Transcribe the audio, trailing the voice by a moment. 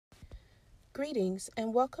Greetings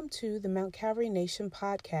and welcome to the Mount Calvary Nation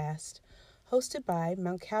podcast, hosted by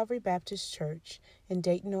Mount Calvary Baptist Church in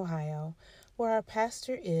Dayton, Ohio, where our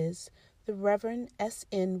pastor is the Reverend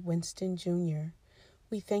S.N. Winston Jr.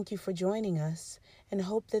 We thank you for joining us and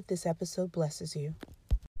hope that this episode blesses you.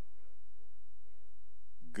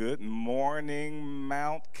 Good morning,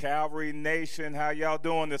 Mount Calvary Nation. How y'all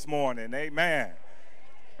doing this morning? Amen.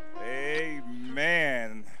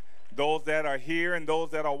 Amen. Those that are here and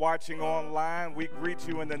those that are watching online, we greet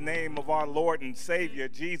you in the name of our Lord and Savior,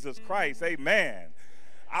 Jesus Christ. Amen.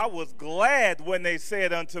 I was glad when they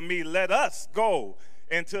said unto me, let us go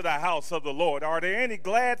into the house of the Lord. Are there any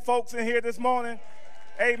glad folks in here this morning?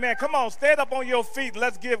 Amen. Come on, stand up on your feet.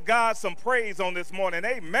 Let's give God some praise on this morning.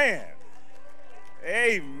 Amen.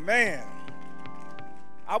 Amen.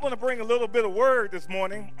 I want to bring a little bit of word this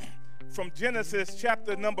morning from Genesis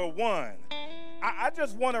chapter number 1. I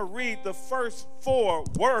just want to read the first 4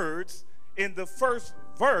 words in the first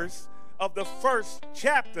verse of the first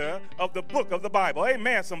chapter of the book of the Bible.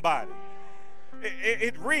 Amen, somebody.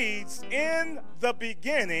 It reads, in the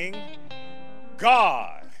beginning,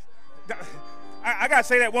 God. I got to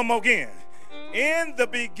say that one more again. In the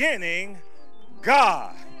beginning,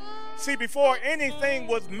 God. See, before anything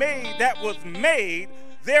was made that was made,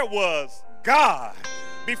 there was God.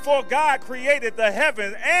 Before God created the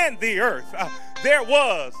heaven and the earth, there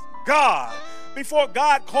was God. Before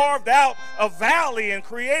God carved out a valley and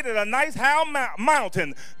created a nice high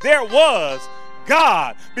mountain, there was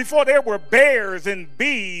God. Before there were bears and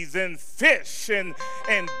bees and fish and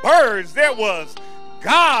birds, there was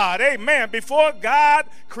God. Amen. Before God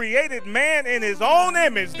created man in his own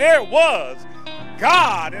image, there was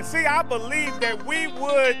God. And see, I believe that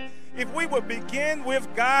if we would begin with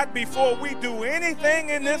God before we do anything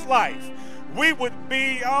in this life, we would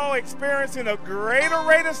be experiencing a greater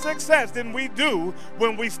rate of success than we do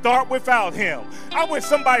when we start without him. I wish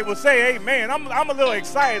somebody would say amen. I'm a little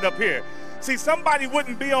excited up here. See, somebody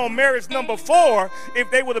wouldn't be on marriage number 4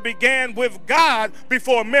 if they would have began with God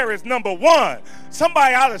before marriage number 1.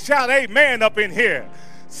 Somebody ought to shout amen up in here.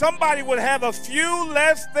 Somebody would have a few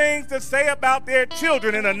less things to say about their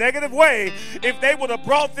children in a negative way if they would have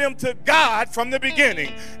brought them to God from the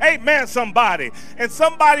beginning. Amen, somebody. And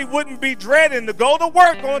somebody wouldn't be dreading to go to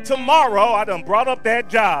work on tomorrow. I done brought up that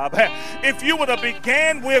job. If you would have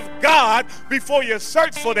began with God before you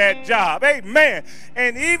search for that job. Amen.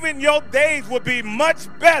 And even your days would be much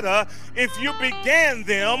better if you began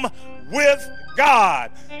them with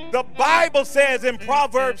God. The Bible says in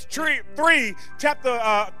Proverbs 3,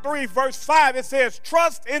 chapter 3, verse 5, it says,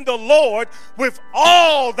 trust in the Lord with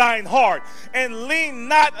all thine heart, and lean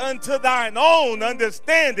not unto thine own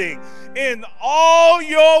understanding. In all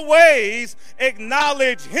your ways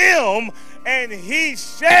acknowledge him, and he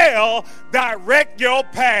shall direct your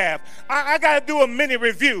path. I got to do a mini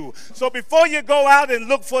review. So before you go out and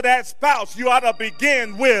look for that spouse, you ought to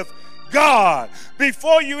begin with God.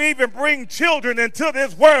 Before you even bring children into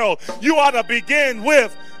this world, you ought to begin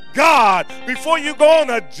with God. Before you go on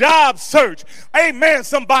a job search, amen,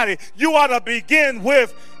 somebody, you ought to begin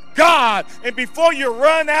with God. And before you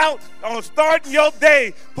run out on starting your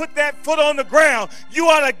day, put that foot on the ground, you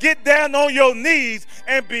ought to get down on your knees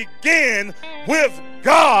and begin with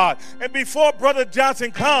God. And before Brother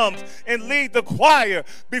Johnson comes and lead the choir,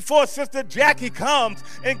 before Sister Jackie comes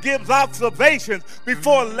and gives observations,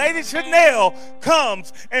 before Lady Chanel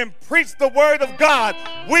comes and preach the word of God,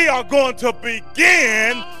 we are going to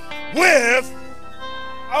begin with,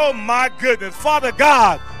 oh my goodness, Father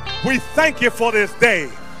God, we thank you for this day.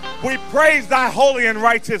 We praise thy holy and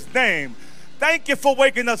righteous name. Thank you for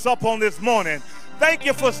waking us up on this morning. Thank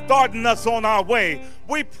you for starting us on our way.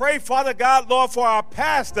 We pray, Father God, Lord, for our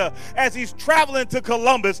pastor as he's traveling to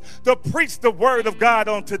Columbus to preach the word of God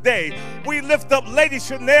on today. We lift up Lady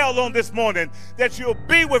Chanel on this morning, that you'll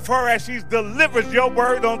be with her as she delivers your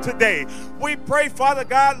word on today. We pray, Father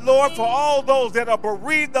God, Lord, for all those that are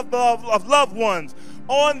bereaved of loved ones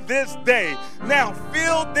on this day. Now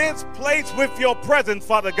fill this place with your presence,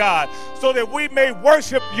 Father God, so that we may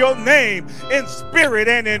worship your name in spirit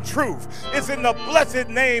and in truth. It's in the blessed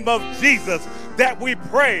name of Jesus that we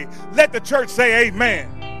pray. Let the church say amen.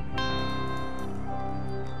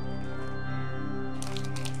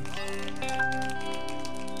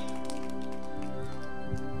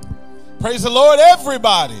 Praise the Lord,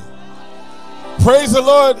 everybody. Praise the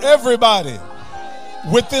Lord, everybody.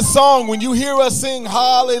 With this song, when you hear us sing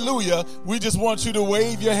hallelujah, we just want you to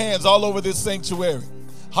wave your hands all over this sanctuary.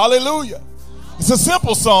 Hallelujah. It's a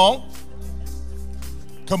simple song.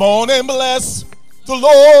 Come on and bless the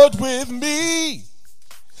Lord with me.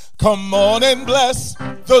 Come on and bless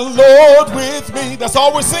the Lord with me. That's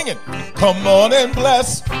all we're singing. Come on and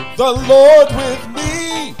bless the Lord with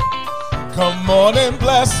me. Come on and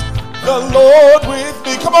bless the Lord with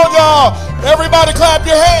me. Come on, y'all. Everybody clap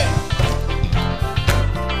your hands.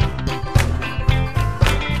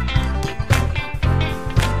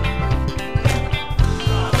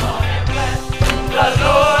 Come on and bless the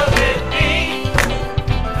Lord with me.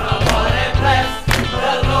 Come on and bless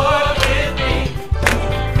the Lord with me.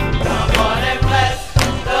 Come on and bless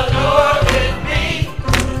the Lord with me.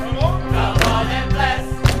 Come on and bless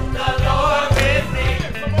the Lord with me.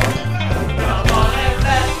 Come on and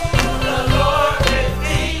bless the Lord with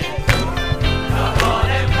me. Come on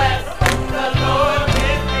and bless the Lord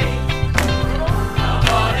with me. Come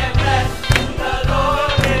on and bless the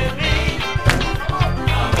Lord with me.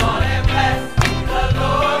 Come on and bless the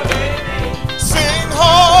Lord with me. Sing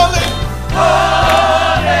hallelujah.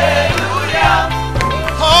 Hallelujah.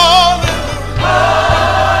 Hallelujah.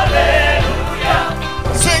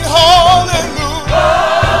 Hallelujah. Sing hallelujah.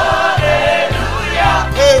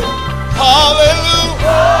 Hallelujah. Hey, hallelujah.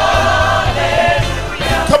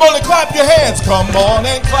 Hallelujah. Come on and clap your hands. Come on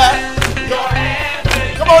and clap. Your hands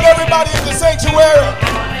with Come on, everybody in the sanctuary. me.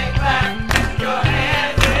 Clap your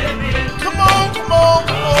hands with me. Come on, come on,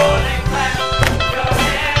 come on. Clap your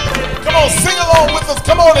hands with me. Come on, sing along with us.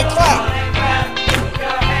 Come on and clap. Clap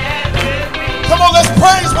your hands with me. Come on, let's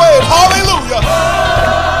praise wave. Hallelujah.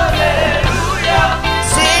 Hallelujah.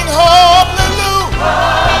 Sing hallelujah.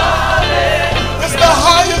 It's the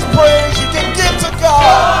highest praise you can give to God.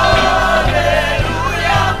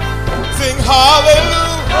 Hallelujah. Sing hallelujah.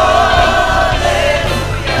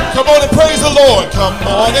 Come on and praise the Lord. Come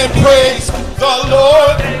on and praise the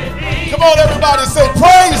Lord. Come on, everybody, say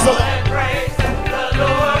praise the Lord. Praise the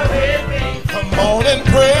Lord with me. Come on and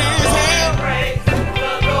praise Him. Praise the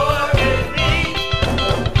Lord with me.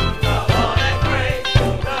 Come on and praise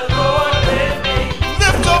the Lord with me.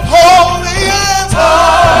 Lift up holy hands.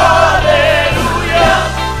 Hallelujah.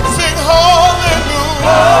 Sing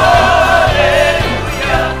hallelujah.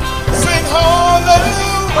 Hallelujah. Sing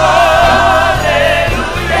hallelujah.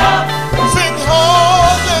 Hallelujah. Sing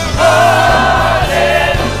hallelujah.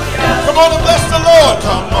 Come on and bless the Lord.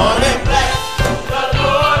 Come on and Bless the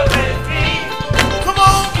Lord with me. come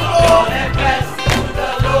on, come on, And bless the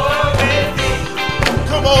Lord with me.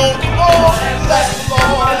 come on, come on. Bless the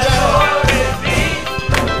Lord. Yeah. Lord with me.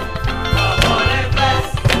 Come on and bless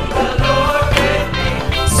the Lord with me.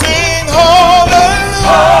 Sing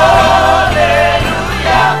hallelujah.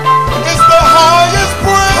 Hallelujah. It's the highest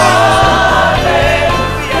praise.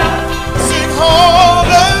 Hallelujah. Sing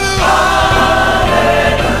hallelujah.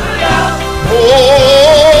 Hallelujah. Oh.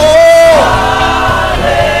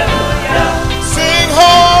 Sing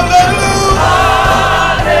hallelujah.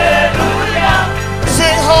 Hallelujah.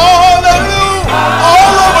 Sing hallelujah.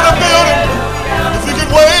 All over the building. If you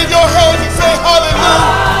could wave your hands and say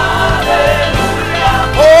hallelujah.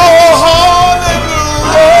 Oh,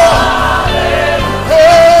 hallelujah.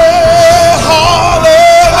 Hey,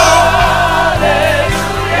 hallelujah.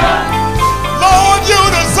 Lord, you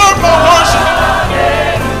deserve my worship.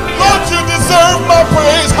 Lord, you deserve my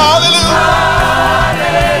praise. Hallelujah.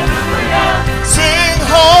 Sing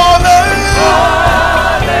hallelujah.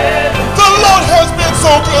 The Lord has been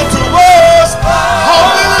so good to us.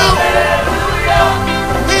 Hallelujah.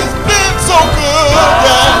 He's been so good.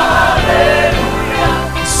 Yeah.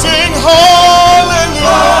 Sing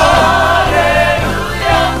hallelujah.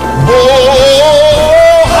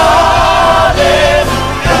 Oh,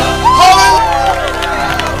 hallelujah.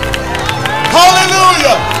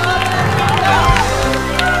 Hallelujah.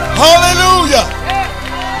 Hallelujah.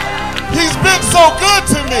 He's been so good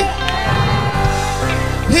to me.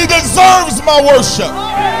 He deserves my worship.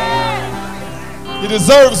 He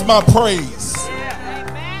deserves my praise.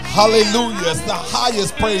 Hallelujah. It's the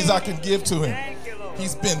highest praise I can give to him.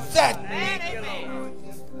 He's been that.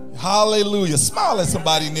 Hallelujah. Smile at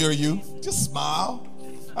somebody near you. Just smile.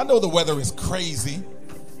 I know the weather is crazy,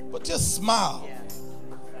 but just smile.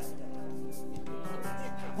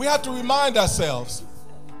 We have to remind ourselves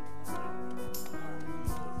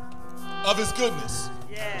of his goodness.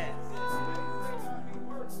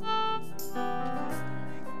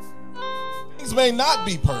 Things may not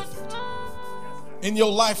be perfect in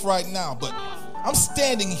your life right now, but I'm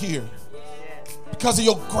standing here because of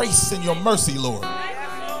your grace and your mercy, Lord.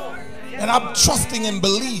 And I'm trusting and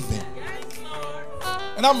believing.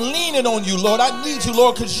 And I'm leaning on you, Lord. I need you,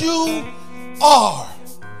 Lord, because you are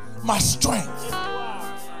my strength.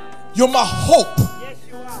 You're my hope.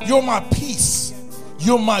 You're my peace.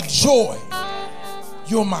 You're my joy.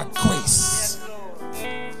 You're my grace.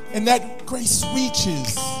 And that grace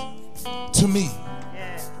reaches to me.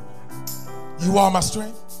 You are my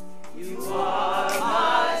strength.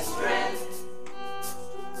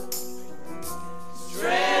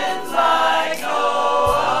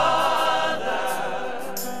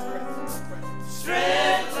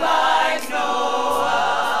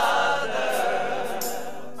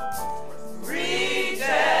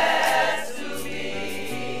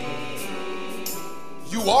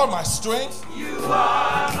 My strength. You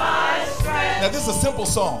are my strength. Now this is a simple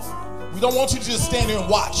song. We don't want you to just stand there and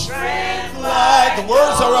watch. Like the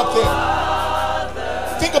words are up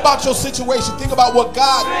there. Think about your situation. Think about what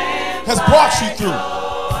God has brought you through.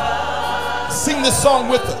 Sing this song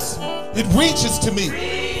with us. It reaches to me.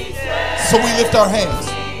 So we lift our hands.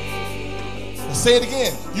 And say it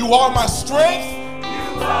again. You are my strength.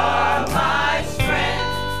 You are my strength.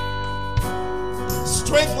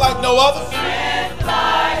 Strength like no other.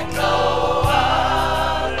 Like no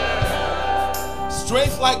other.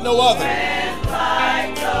 Strength like no other. Strength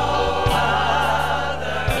like no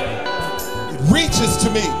other. It reaches to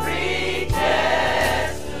me.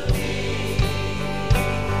 Reaches to me.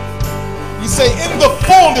 We say, in the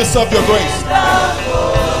fullness of your grace. In the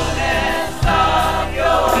fullness of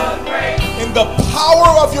your grace. In the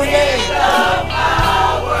power of your name. In the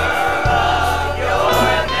power of your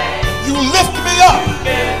name. You lift me up. You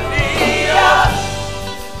lift me up.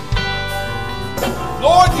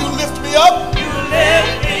 Lord, you lift me up. You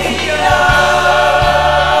lift me up.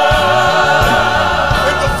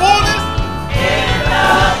 In the fullness. In the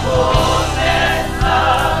fullness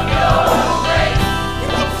of your grace. In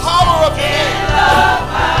the power of your name. In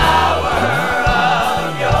the power of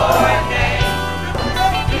your name.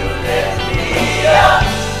 You lift me up.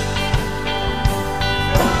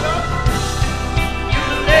 You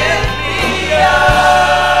lift me up.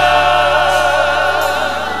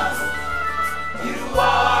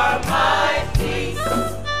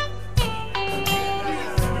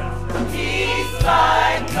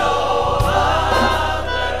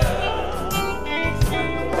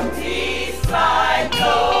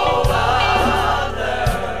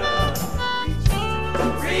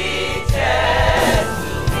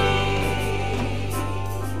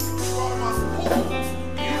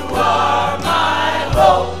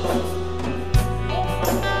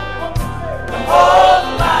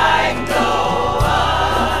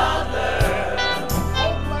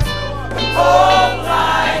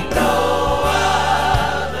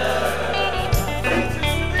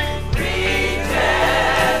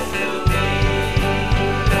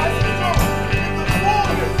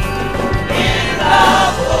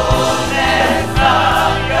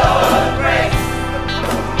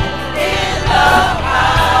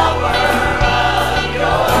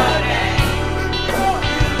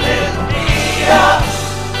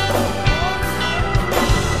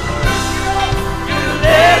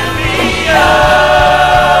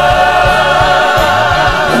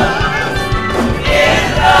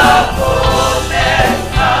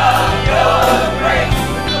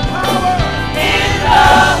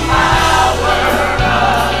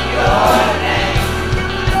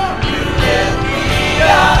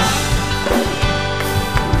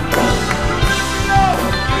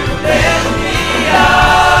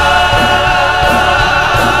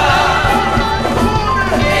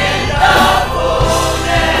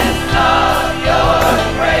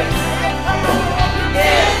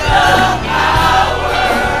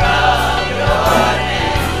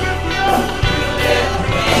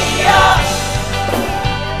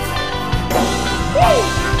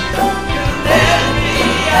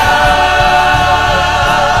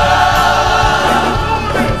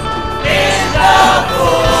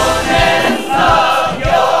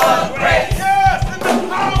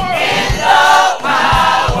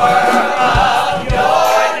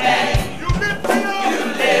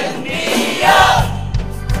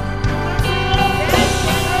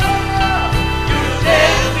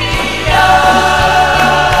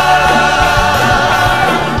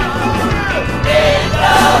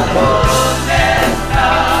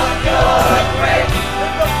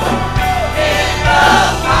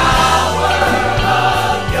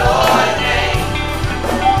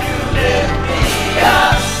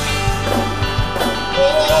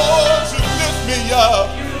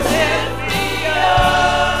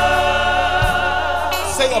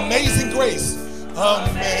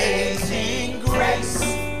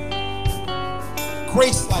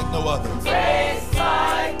 Grace like no other. Grace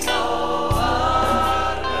like no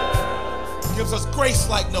other. Gives us grace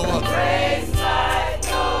like no other. Grace like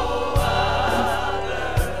no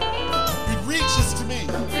other. It reaches to me.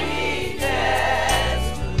 Reaches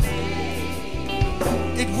to me.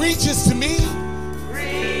 It reaches to me.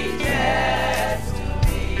 Reaches to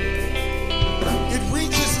me. It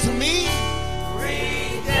reaches to me.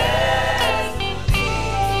 Reaches.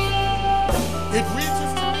 It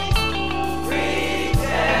reaches to me.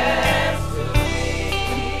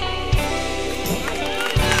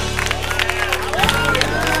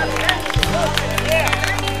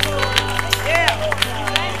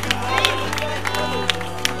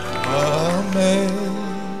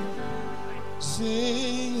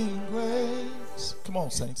 Amazing grace. Come on,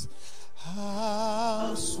 saints.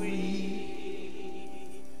 How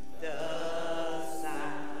sweet the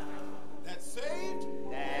sound that saved.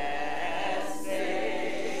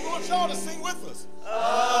 We want y'all to sing with us.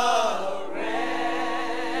 A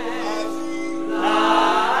wretch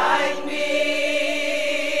like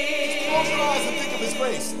me. Just close your eyes and think of His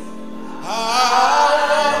grace.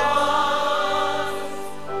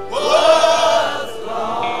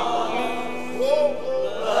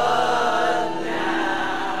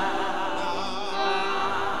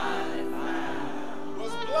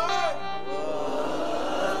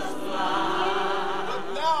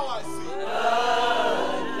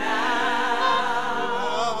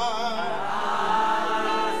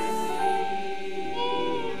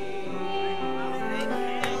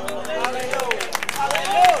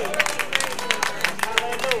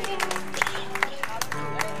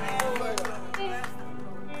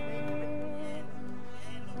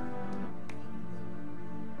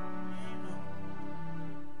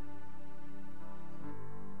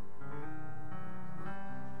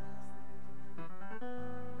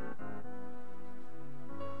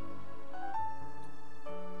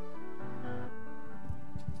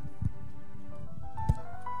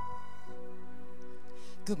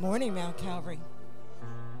 Good morning, Mount Calvary.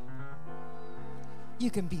 You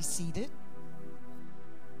can be seated.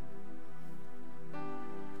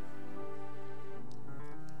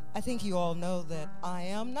 I think you all know that I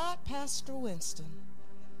am not Pastor Winston,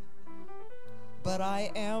 but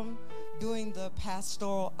I am doing the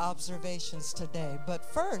pastoral observations today. But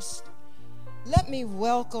first, let me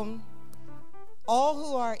welcome all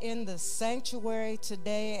who are in the sanctuary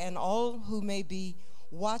today and all who may be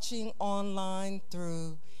watching online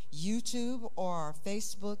through YouTube or our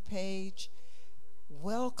Facebook page.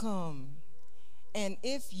 Welcome. And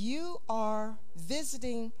if you are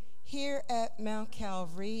visiting here at Mount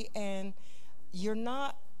Calvary and you're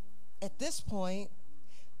not at this point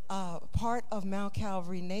part of Mount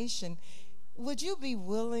Calvary Nation, would you be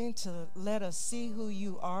willing to let us see who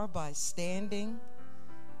you are by standing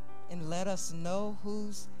and let us know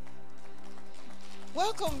who's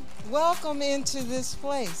welcome into this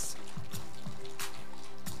place.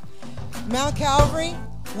 Mount Calvary,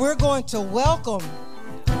 we're going to welcome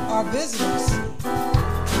our visitors.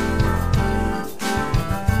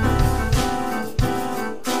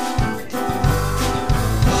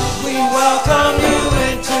 We welcome you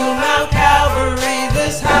into Mount Calvary,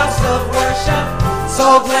 this house of worship.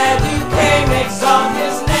 So glad you came, exalt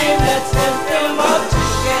His name, let's lift Him up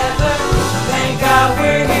together. Thank God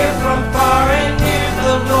we're here from far and near.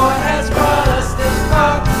 The Lord has brought us this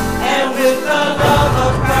far, and with the love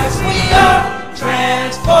of Christ we are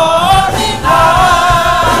transforming lives,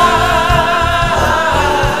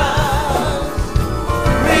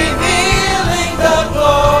 revealing the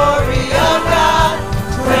glory of God,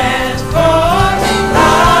 transforming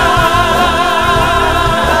lives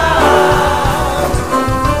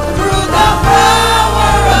through the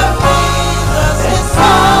power of Jesus, His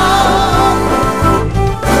Son.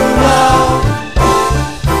 Love,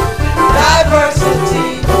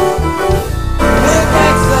 diversity, with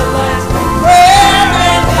excellence, prayer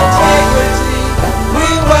and integrity, we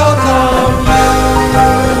welcome you.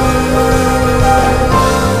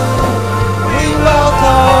 We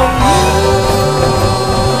welcome you.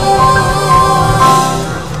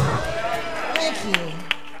 Thank you.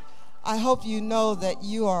 I hope you know that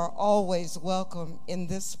you are always welcome in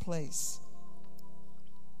this place.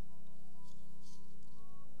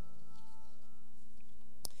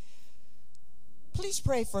 Please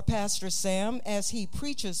pray for Pastor Sam as he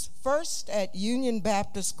preaches first at Union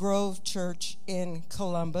Baptist Grove Church in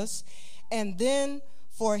Columbus, and then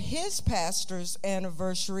for his pastor's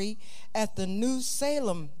anniversary at the New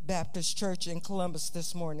Salem Baptist Church in Columbus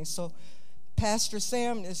this morning. So Pastor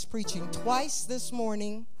Sam is preaching twice this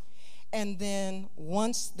morning, and then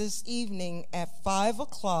once this evening at 5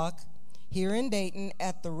 o'clock here in Dayton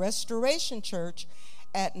at the Restoration Church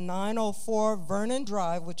at 904 Vernon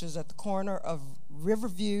Drive, which is at the corner of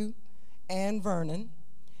Riverview and Vernon.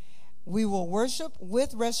 We will worship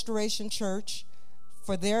with Restoration Church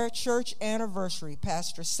for their church anniversary.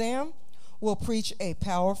 Pastor Sam will preach a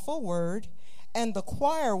powerful word, and the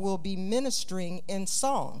choir will be ministering in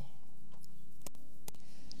song.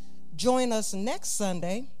 Join us next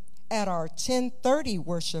Sunday at our 10:30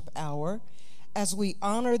 worship hour as we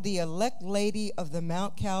honor the elect lady of the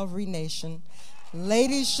Mount Calvary Nation,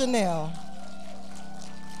 Lady Chanel.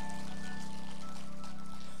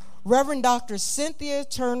 Reverend Dr. Cynthia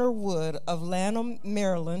Turner Wood of Lanham,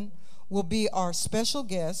 Maryland, will be our special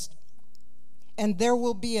guest, and there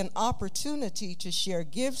will be an opportunity to share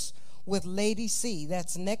gifts with Lady C.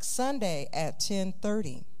 That's next Sunday at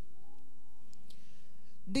 10:30.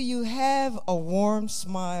 Do you have a warm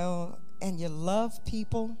smile and you love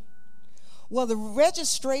people? Well, the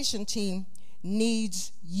registration team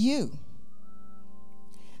needs you.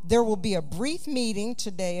 There will be a brief meeting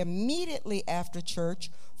today immediately after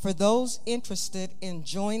church for those interested in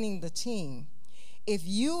joining the team. If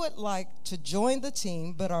you would like to join the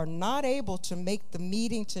team but are not able to make the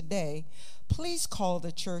meeting today, please call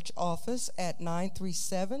the church office at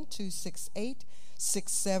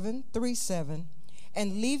 937-268-6737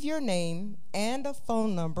 and leave your name and a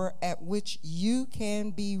phone number at which you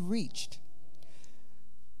can be reached.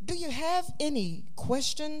 Do you have any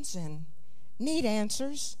questions and need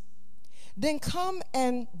answers? Then come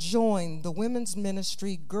and join the Women's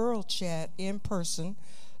Ministry Girl Chat in person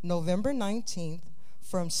November 19th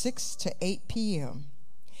from 6 to 8 p.m.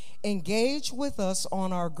 Engage with us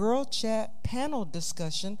on our Girl Chat panel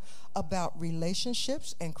discussion about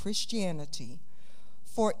relationships and Christianity.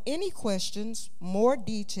 For any questions, more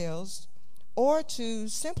details, or to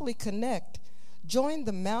simply connect, join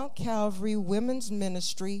the Mount Calvary Women's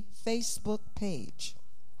Ministry Facebook page.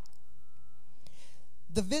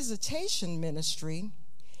 The Visitation Ministry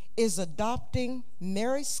is adopting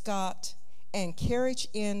Mary Scott and Carriage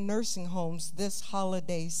Inn nursing homes this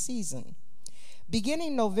holiday season.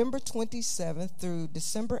 Beginning November 27th through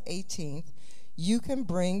December 18th, you can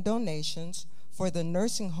bring donations for the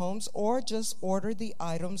nursing homes or just order the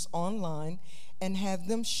items online and have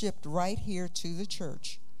them shipped right here to the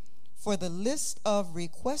church. For the list of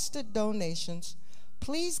requested donations,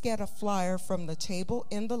 please get a flyer from the table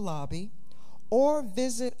in the lobby or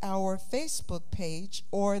visit our Facebook page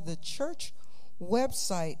or the church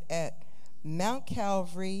website at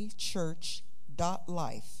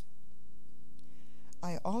mountcalvarychurch.life.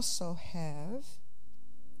 I also have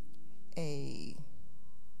an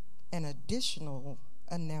additional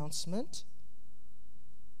announcement.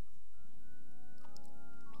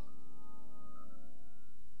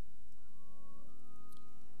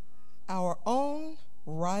 Our own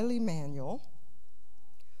Riley Manuel,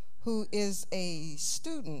 who is a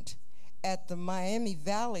student at the Miami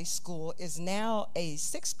Valley School, is now a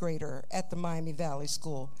sixth grader at the Miami Valley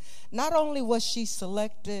School. Not only was she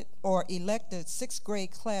selected or elected sixth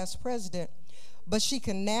grade class president, but she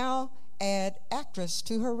can now add actress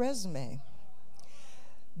to her resume.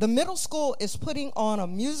 The middle school is putting on a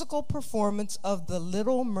musical performance of The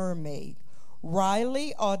Little Mermaid.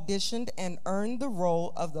 Riley auditioned and earned the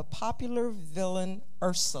role of the popular villain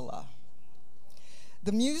Ursula.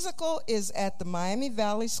 The musical is at the Miami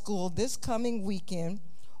Valley School this coming weekend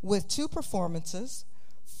with two performances,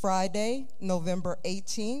 Friday, November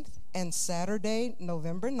 18th and Saturday,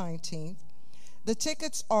 November 19th. The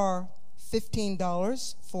tickets are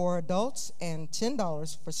 $15 for adults and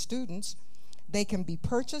 $10 for students. They can be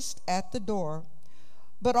purchased at the door,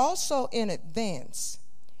 but also in advance.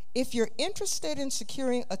 If you're interested in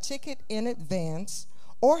securing a ticket in advance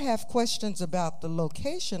or have questions about the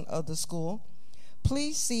location of the school,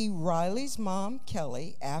 please see Riley's mom,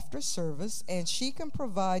 Kelly, after service, and she can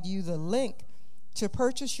provide you the link to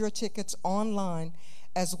purchase your tickets online,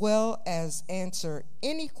 as well as answer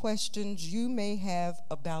any questions you may have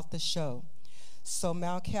about the show. So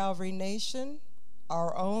Mount Calvary Nation,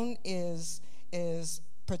 our own, is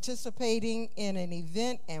participating in an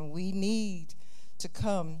event, and we need to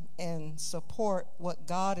come and support what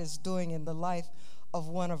God is doing in the life of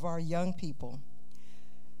one of our young people.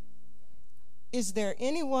 Is there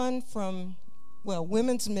anyone from,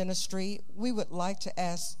 Women's Ministry? We would like to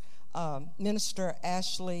ask Minister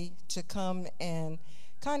Ashley to come and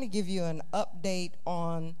kind of give you an update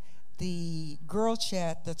on the Girl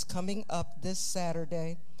Chat that's coming up this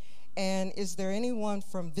Saturday. And is there anyone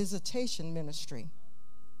from Visitation Ministry?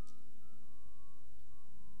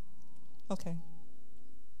 Okay.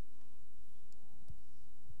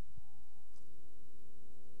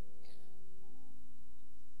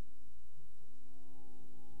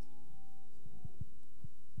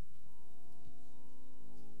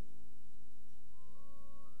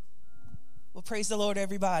 Well, praise the Lord,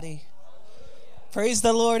 everybody. Praise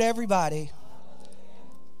the Lord, everybody.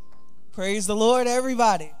 Praise the Lord,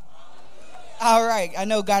 everybody. All right. I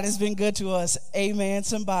know God has been good to us. Amen,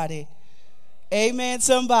 somebody. Amen,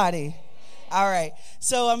 somebody. All right.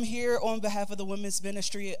 So I'm here on behalf of the women's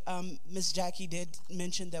ministry. Miss Jackie did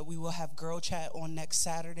mention that we will have Girl Chat on next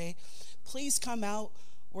Saturday. Please come out.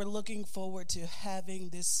 We're looking forward to having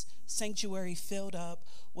this sanctuary filled up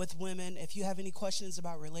with women. If you have any questions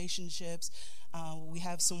about relationships, we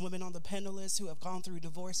have some women on the panel list who have gone through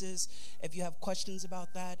divorces. If you have questions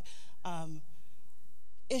about that,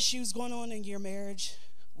 issues going on in your marriage,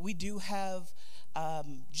 we do have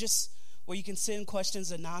just where you can send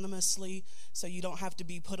questions anonymously so you don't have to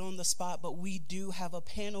be put on the spot. But we do have a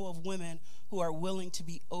panel of women who are willing to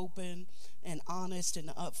be open and honest and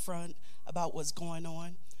upfront about what's going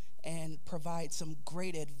on and provide some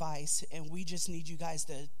great advice. And we just need you guys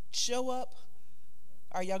to show up.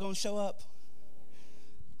 Are y'all going to show up?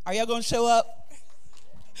 Are y'all going to show up?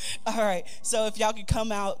 All right. So if y'all could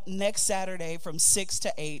come out next Saturday from 6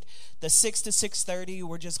 to 8, the 6 to 6:30,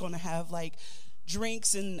 we're just going to have like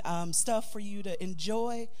drinks and stuff for you to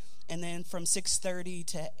enjoy. And then from 6:30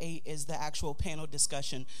 to 8 is the actual panel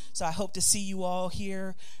discussion. So I hope to see you all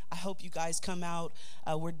here. I hope you guys come out.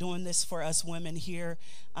 We're doing this for us women here.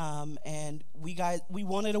 And we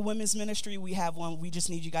wanted a women's ministry. We have one. We just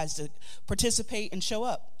need you guys to participate and show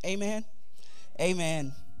up. Amen.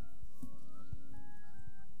 Amen.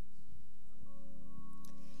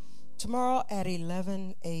 Tomorrow at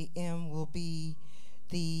 11 a.m. will be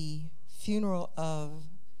the funeral of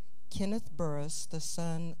Kenneth Burris, the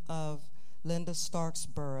son of Linda Starks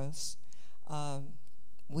Burris.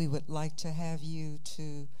 We would like to have you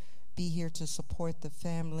to be here to support the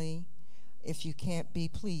family. If you can't be,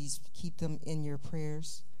 please keep them in your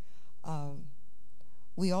prayers.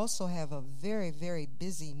 We also have a very, very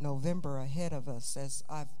busy November ahead of us. As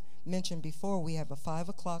I've mentioned before, we have a 5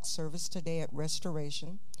 o'clock service today at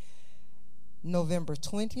Restoration. November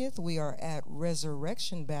 20th, we are at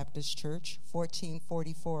Resurrection Baptist Church,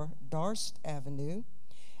 1444 Darst Avenue,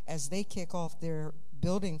 as they kick off their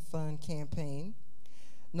Building Fund campaign.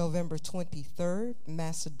 November 23rd,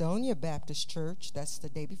 Macedonia Baptist Church, that's the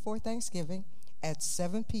day before Thanksgiving, at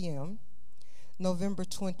 7 p.m. November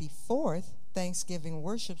 24th, Thanksgiving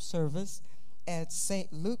worship service at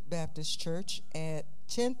St. Luke Baptist Church at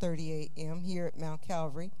 10:30 a.m. here at Mount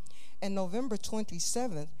Calvary. And November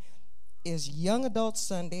 27th, is Young Adult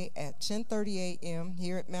Sunday at 10:30 a.m.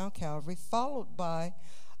 here at Mount Calvary, followed by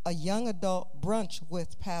a young adult brunch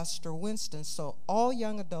with Pastor Winston. So all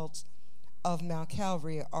young adults of Mount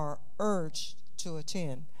Calvary are urged to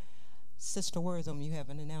attend. Sister Wortham, you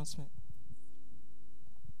have an announcement.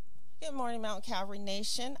 Good morning, Mount Calvary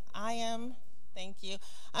Nation. Thank you.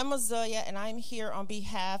 I'm Azealia, and I'm here on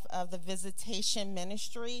behalf of the Visitation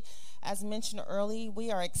Ministry. As mentioned earlier, we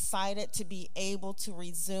are excited to be able to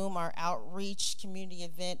resume our outreach community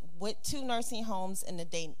event with 2 nursing homes in the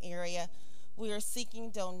Dayton area. We are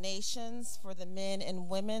seeking donations for the men and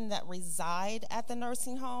women that reside at the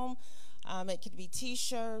nursing home. It could be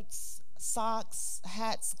T-shirts, socks,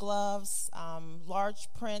 hats, gloves, large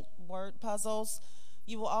print word puzzles.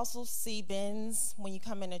 You will also see bins when you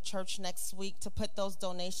come into church next week to put those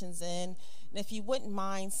donations in. And if you wouldn't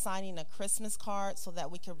mind signing a Christmas card so that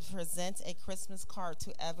we can present a Christmas card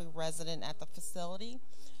to every resident at the facility.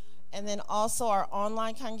 And then also our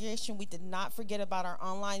online congregation, we did not forget about our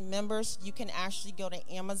online members. You can actually go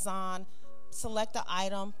to Amazon, select the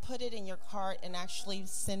item, put it in your cart, and actually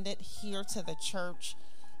send it here to the church.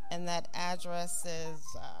 And that address is,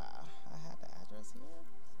 I have the address here,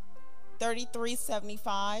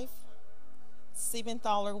 3375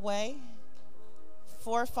 Siebenthaler Way,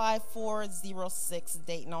 45406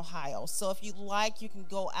 Dayton, Ohio. So if you like, you can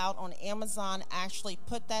go out on Amazon, actually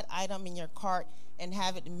put that item in your cart and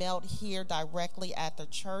have it mailed here directly at the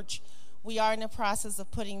church. We are in the process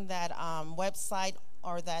of putting that website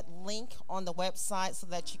or that link on the website so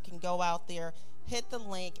that you can go out there, hit the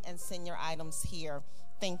link, and send your items here.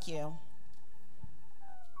 Thank you.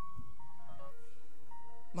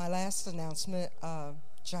 My last announcement,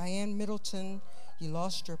 Cheyenne Middleton, you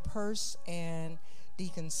lost your purse, and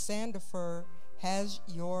Deacon Sandifer has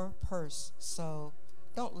your purse. So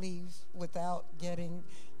don't leave without getting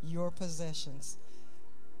your possessions.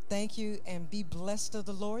 Thank you, and be blessed of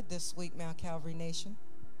the Lord this week, Mount Calvary Nation.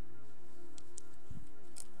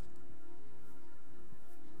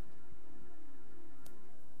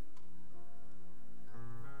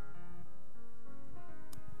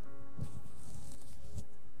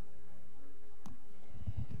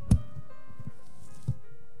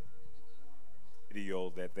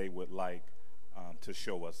 Video that they would like to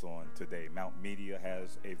show us on today. Mount Media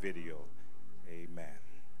has a video. Amen.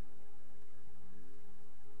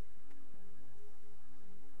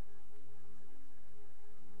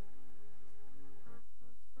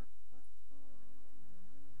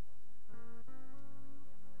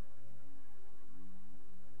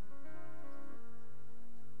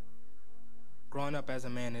 Growing up as a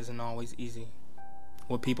man isn't always easy.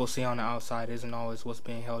 What people see on the outside isn't always what's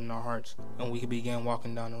being held in our hearts, and we can begin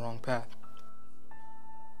walking down the wrong path.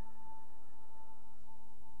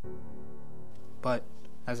 But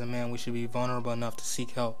as a man, we should be vulnerable enough to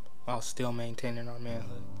seek help while still maintaining our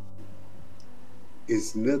manhood.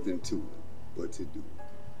 It's nothing to it but to do it.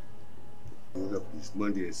 Going up this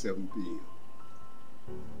Monday at 7 p.m.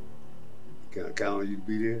 Can I count on you to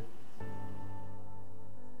be there?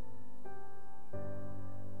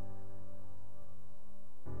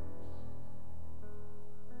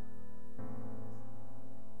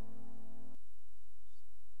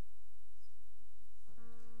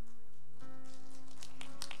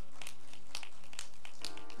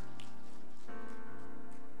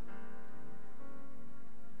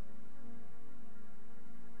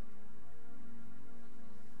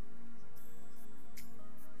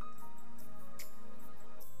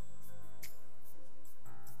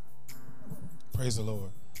 Praise the Lord.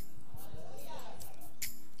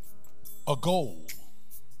 A goal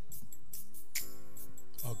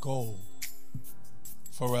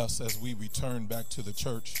for us as we return back to the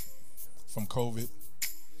church from COVID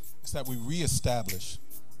is that we reestablish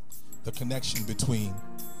the connection between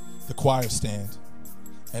the choir stand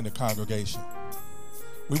and the congregation.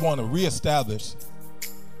 We want to reestablish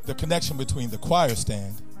the connection between the choir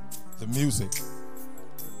stand, the music,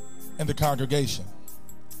 and the congregation.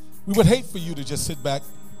 We would hate for you to just sit back,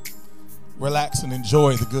 relax, and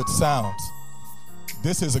enjoy the good sounds.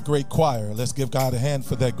 This is a great choir. Let's give God a hand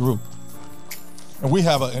for that group. And we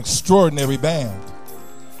have an extraordinary band.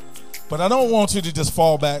 But I don't want you to just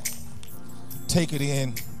fall back, take it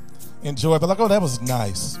in, enjoy it, but like, oh, that was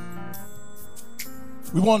nice.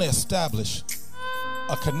 We want to establish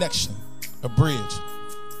a connection, a bridge,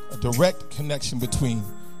 a direct connection between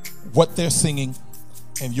what they're singing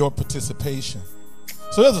and your participation.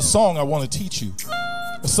 So there's a song I want to teach you,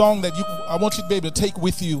 a song that I want you to be able to take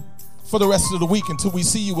with you for the rest of the week until we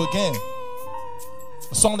see you again.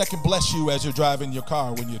 A song that can bless you as you're driving your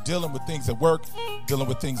car, when you're dealing with things at work, dealing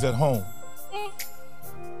with things at home.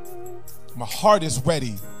 My heart is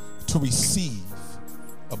ready to receive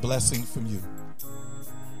a blessing from you.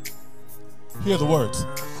 Hear the words.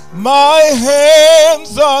 My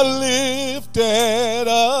hands are lifted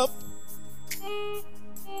up.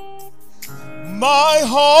 My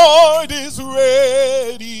heart is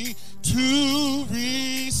ready to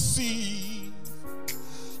receive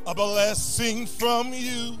a blessing from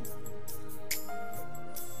you,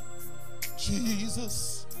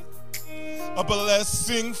 Jesus, a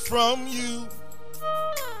blessing from you.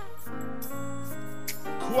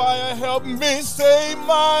 Choir, help me say,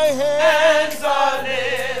 my hands are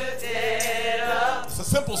lifted up. It's a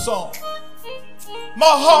simple song. My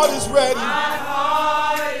heart is ready. My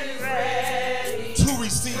heart is ready to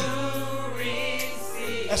receive.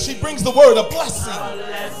 As she brings the word, a blessing. A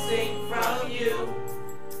blessing from you.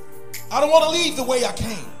 I don't want to leave the way I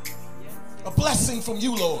came. A blessing from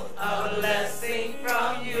you, Lord. A blessing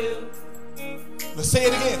from you. Let's say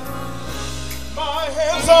it again. My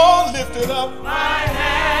hands are lifted up. My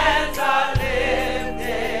hands are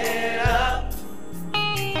lifted up.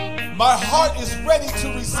 My heart is ready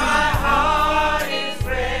to receive. My heart is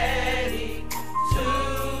ready to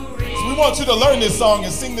receive. So we want you to learn this song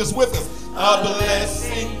and sing this with us. A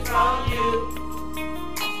blessing from you.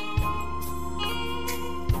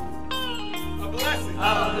 A blessing.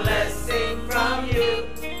 A blessing from you.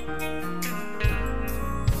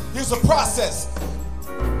 Here's a process.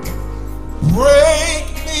 Break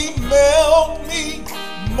me, melt me,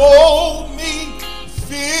 mold me,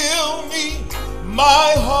 fill me.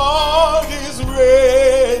 My heart is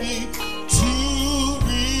ready to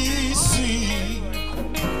receive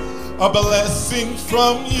a blessing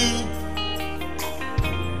from you.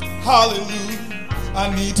 Hallelujah. I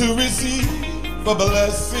need to receive a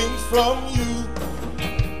blessing from you.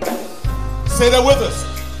 Say that with us.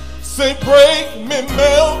 Say, break me,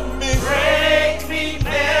 melt me. Break me,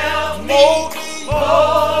 melt me. Mold me.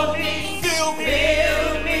 Mold me. Fill me.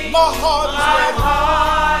 Fill me. My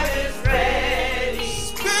heart is ready.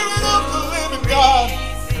 Spirit of the living God.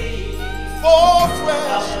 Fall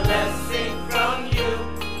fresh. A blessing from you.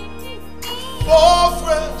 Fall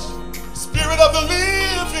fresh. Spirit of the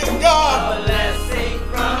living God. A blessing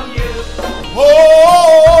from you.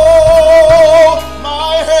 Oh,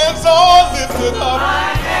 my hands are lifted up.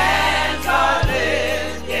 My hands are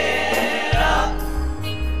lifted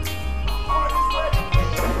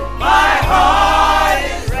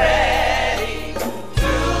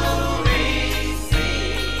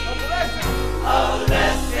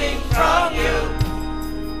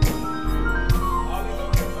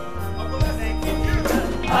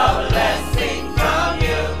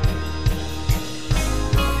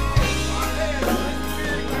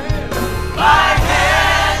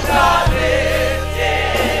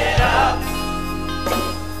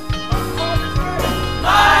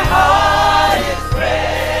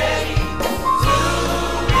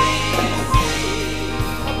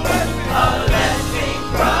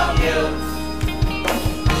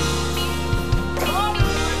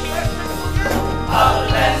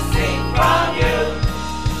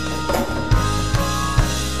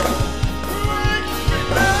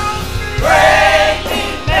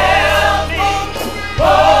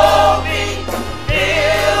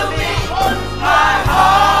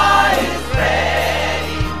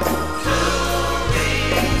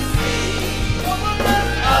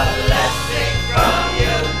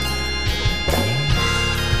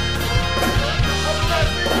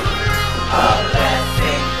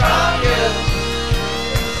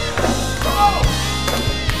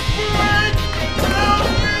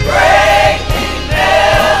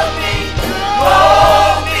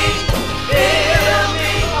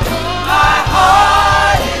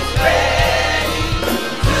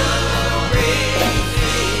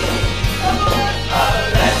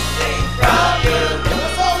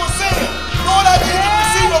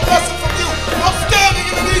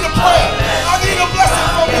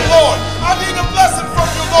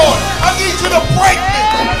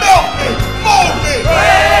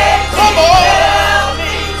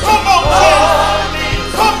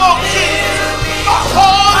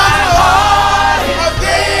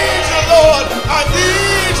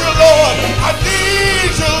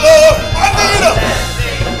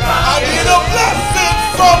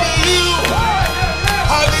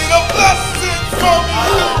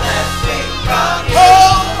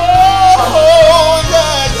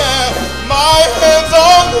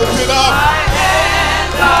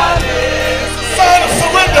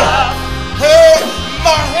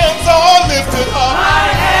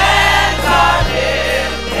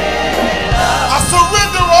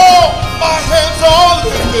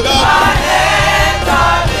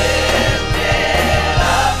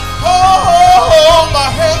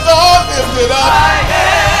lifted up. My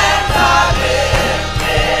hands are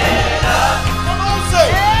lifted up. Come on, say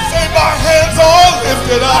my hands are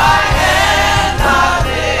lifted up. My hands are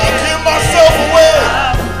lifted up. I give myself away.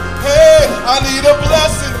 Hey, I need a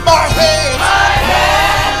blessing. My hands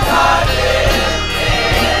are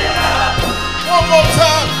lifted up. One more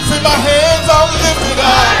time. Say my hands are lifted up.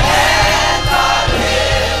 My hands are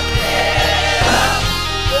lifted up.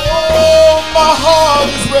 Oh, my heart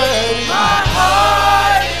is ready. My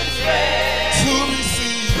heart is ready to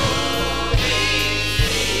receive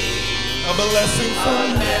a blessing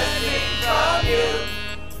from you.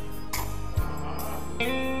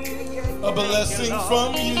 A blessing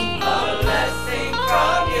from you. A blessing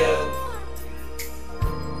from you.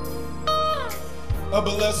 A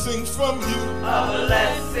blessing from you. A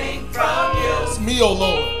blessing from you. It's me, oh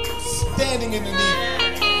Lord, standing in the need.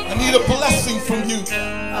 I need a blessing from you.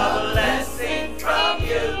 A blessing from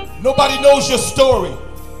you. Nobody knows your story.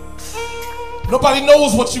 Nobody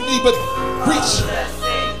knows what you need, but reach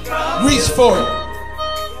for it.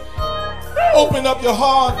 Open up your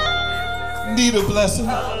heart. Need a blessing.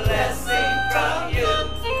 A blessing from you.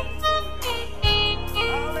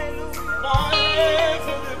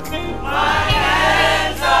 My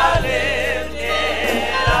hands are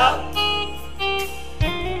lifted up.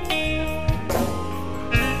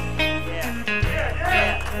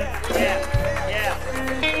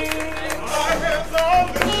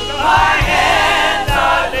 My hands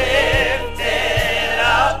are lifted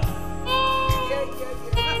up.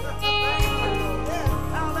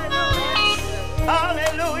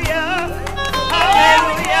 Hallelujah.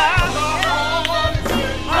 Hallelujah.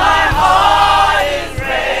 My heart is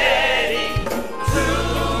ready to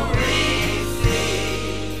receive.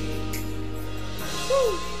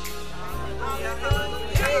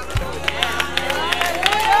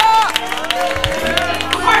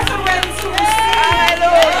 Hearts are ready to receive.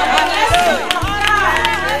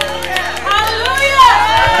 Hallelujah.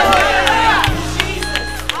 Jesus.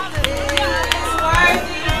 It's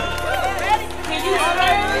worthy. Can you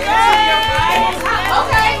turn to your Bibles?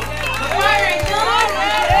 Okay. The choir ain't done.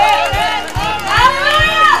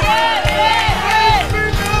 Hallelujah.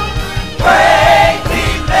 Break me,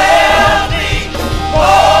 fill me,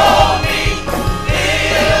 hold me,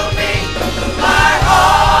 fill me. My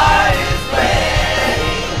heart is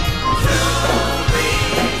ready to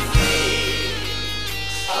receive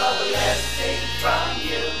a blessing from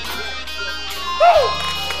you.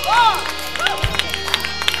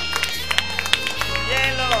 Yeah,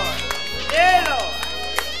 Lord. Yeah, Lord.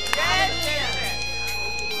 Can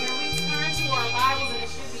we turn to our Bibles, and it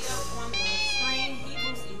should be up on the screen,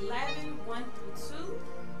 Hebrews 11, 1 through 2.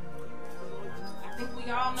 I think we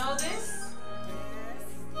all know this.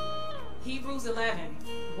 Hebrews 11,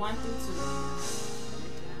 1 through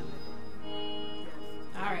 2.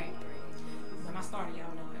 All right. When I started,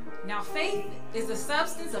 y'all know it. Now, faith is the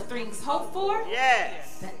substance of things hoped for,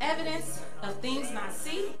 Yes. the evidence of things not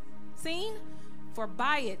seen. For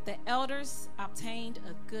by it the elders obtained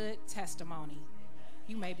a good testimony.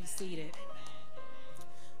 You may be seated.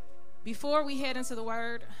 Before we head into the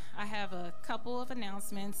word, I have a couple of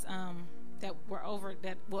announcements announcements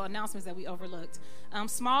that we overlooked.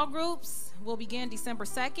 Small groups will begin December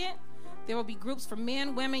 2nd. There will be groups for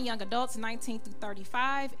men, women, young adults 19 through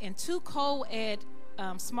 35, and 2 co-ed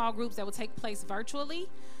small groups that will take place virtually.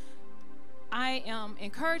 I am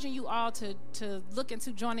encouraging you all to look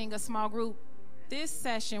into joining a small group. This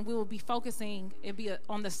session, we will be focusing,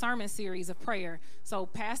 on the sermon series of prayer. So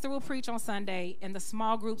pastor will preach on Sunday, and the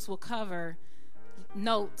small groups will cover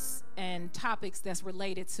notes and topics that's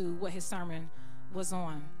related to what his sermon was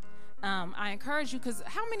on. I encourage you, because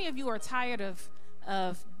how many of you are tired of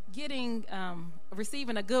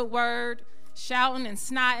receiving a good word, shouting and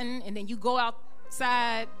snotting, and then you go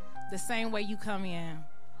outside the same way you come in?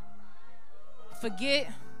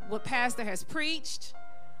 Forget what pastor has preached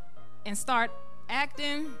and start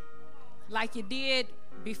acting like you did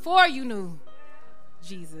before you knew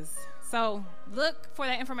Jesus. So look for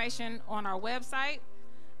that information on our website.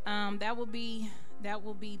 That will be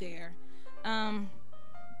there.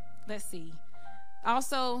 Let's see.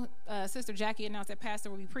 Also, Sister Jackie announced that pastor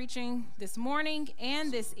will be preaching this morning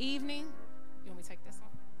and this evening. You want me to take this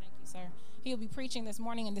one? Thank you, sir. He'll be preaching this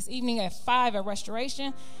morning and this evening at 5 at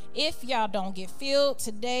Restoration. If y'all don't get filled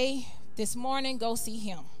this morning, go see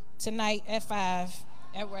him tonight at 5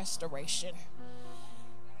 at Restoration.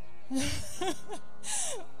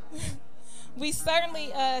 We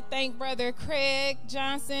certainly thank Brother Craig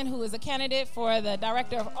Johnson, who is a candidate for the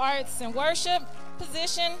Director of Arts and Worship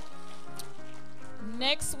position.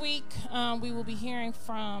 Next week, we will be hearing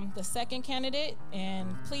from the second candidate,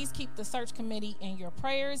 and please keep the search committee in your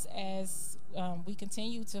prayers as we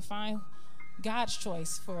continue to find God's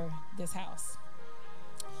choice for this house.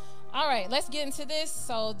 All right, let's get into this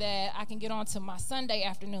so that I can get on to my Sunday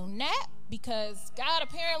afternoon nap, because God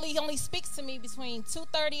apparently only speaks to me between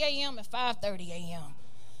 2:30 a.m. and 5:30 a.m.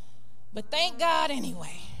 But thank God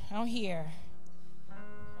anyway, I'm here.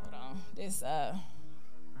 Hold on, this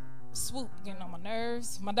swoop getting on my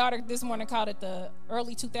nerves. My daughter this morning called it the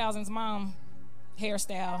early 2000s mom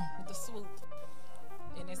hairstyle with the swoop,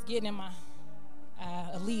 and it's getting in my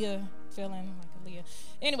Aaliyah, feeling like Aaliyah.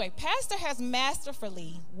 Anyway, Pastor has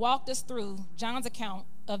masterfully walked us through John's account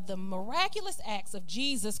of the miraculous acts of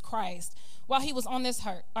Jesus Christ while he was on this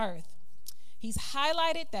earth. He's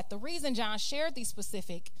highlighted that the reason John shared these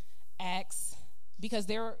specific acts, because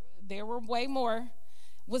there were way more,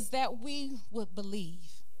 was that we would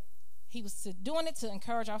believe. He was doing it to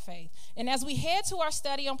encourage our faith. And as we head to our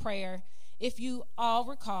study on prayer, if you all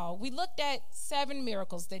recall, we looked at 7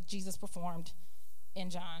 miracles that Jesus performed in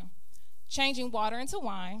John: changing water into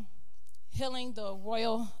wine, healing the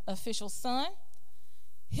royal official's son,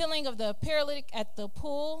 healing of the paralytic at the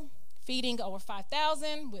pool, feeding over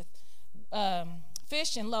 5,000 with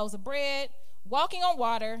fish and loaves of bread, walking on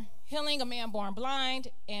water, healing a man born blind,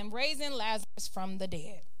 and raising Lazarus from the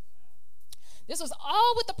dead. This was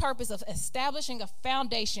all with the purpose of establishing a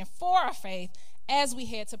foundation for our faith as we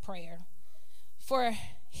head to prayer. For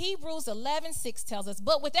Hebrews 11:6 tells us,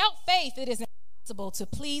 "But without faith it is impossible to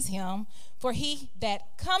please him, for he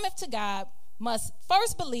that cometh to God must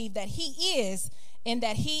first believe that he is, and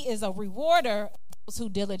that he is a rewarder of those who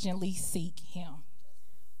diligently seek him."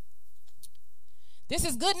 This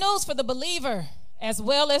is good news for the believer as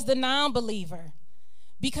well as the non-believer,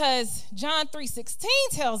 because John 3:16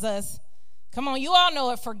 tells us, come on, you all know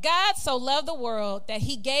it, "For God so loved the world that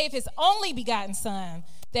he gave his only begotten son,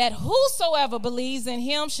 that whosoever believes in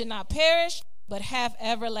him should not perish, but have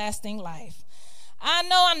everlasting life." I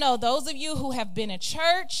know, those of you who have been in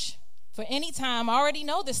church for any time already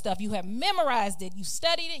know this stuff. You have memorized it, you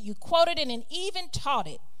studied it, you quoted it, and even taught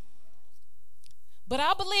it. But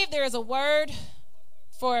I believe there is a word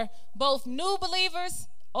for both new believers,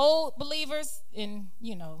 old believers, in,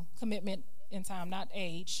 commitment in time, not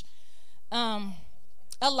age,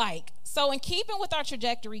 alike. So in keeping with our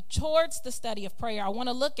trajectory towards the study of prayer, I want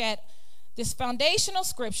to look at this foundational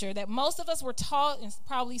scripture that most of us were taught in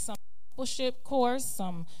probably some discipleship course,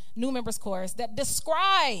 some new members course, that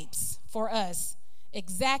describes for us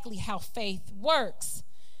exactly how faith works.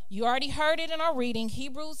 You already heard it in our reading,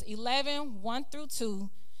 Hebrews 11:1-2.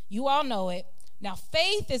 You all know it. "Now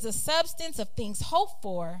faith is the substance of things hoped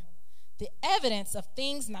for, the evidence of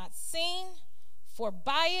things not seen, for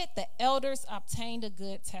by it the elders obtained a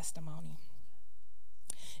good testimony."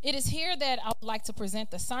 It is here that I would like to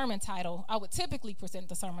present the sermon title. I would typically present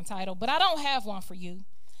the sermon title, but I don't have one for you.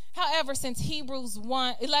 However, since Hebrews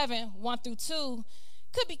 11:1-2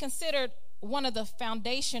 could be considered one of the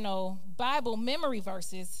foundational Bible memory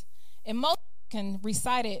verses, and most can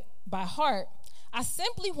recite it by heart, I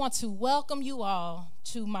simply want to welcome you all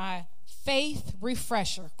to my Faith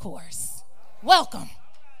Refresher course. Welcome.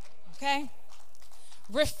 Okay?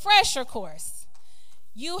 Refresher course.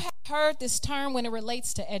 You have heard this term when it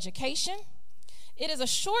relates to education. It is a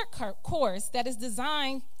short course that is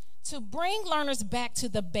designed to bring learners back to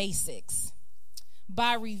the basics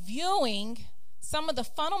by reviewing some of the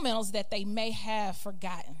fundamentals that they may have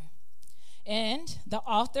forgotten. And the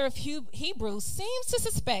author of Hebrews seems to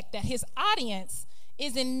suspect that his audience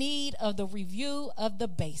is in need of the review of the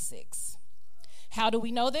basics. How do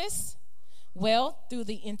we know this? Well, through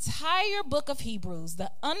the entire book of Hebrews,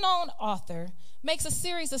 the unknown author makes a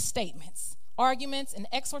series of statements, arguments, and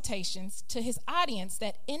exhortations to his audience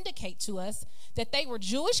that indicate to us that they were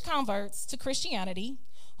Jewish converts to Christianity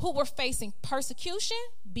who were facing persecution,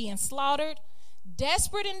 being slaughtered,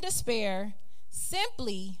 desperate in despair,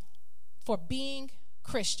 simply for being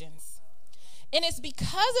Christians. And it's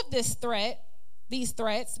because of these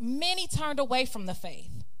threats, many turned away from the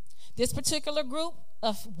faith. This particular group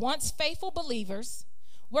of once faithful believers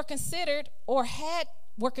were considering or had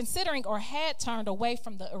turned away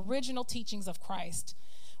from the original teachings of Christ,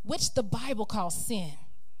 which the Bible calls sin.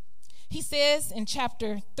 He says in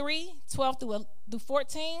chapter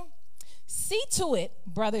 3:12-14, "See to it,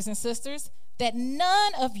 brothers and sisters, that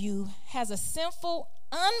none of you has a sinful,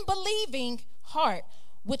 unbelieving heart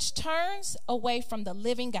which turns away from the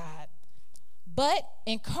living God, but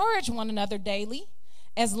encourage one another daily,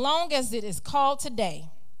 as long as it is called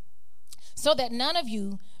today, so that none of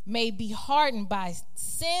you may be hardened by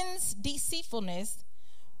sin's deceitfulness.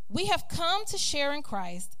 We have come to share in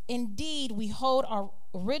Christ. Indeed, we hold our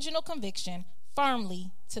original conviction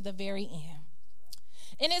firmly to the very end.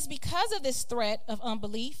 And it's because of this threat of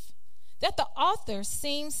unbelief that the author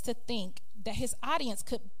seems to think that his audience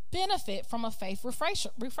could benefit from a faith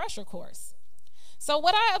refresher course. So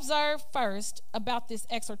what I observed first about this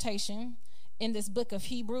exhortation in this book of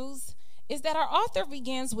Hebrews is that our author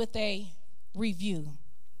begins with a review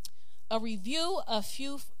of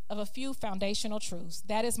a few foundational truths.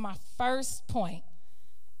 That is my first point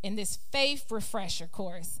in this faith refresher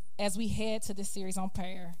course as we head to this series on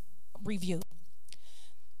prayer review.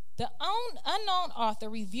 The unknown author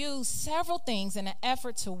reviews several things in an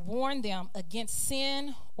effort to warn them against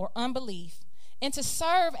sin or unbelief and to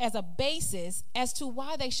serve as a basis as to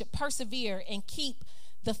why they should persevere and keep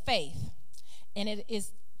the faith. And it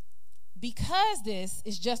is because this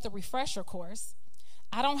is just a refresher course,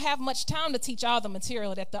 I don't have much time to teach all the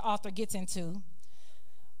material that the author gets into,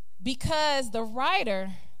 because the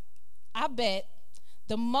writer, I bet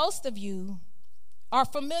the most of you are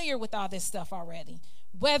familiar with all this stuff already,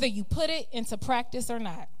 whether you put it into practice or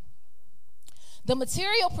not. The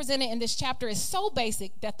material presented in this chapter is so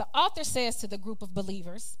basic that the author says to the group of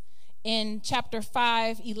believers in chapter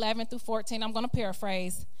 5, 11 through 14, I'm going to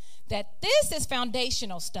paraphrase, that this is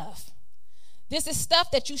foundational stuff. This is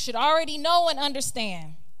stuff that you should already know and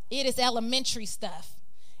understand. It is elementary stuff.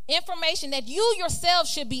 Information that you yourself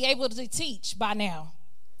should be able to teach by now.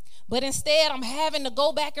 But instead, I'm having to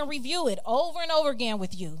go back and review it over and over again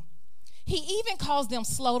with you. He even calls them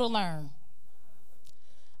slow to learn.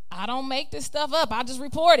 I don't make this stuff up. I just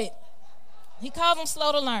report it. He calls them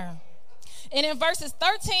slow to learn. And in verses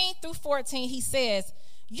 13 through 14, he says,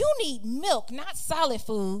 you need milk, not solid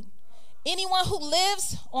food. Anyone who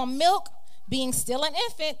lives on milk, being still an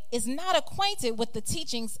infant, is not acquainted with the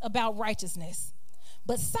teachings about righteousness.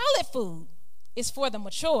 But solid food is for the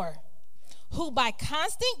mature, who by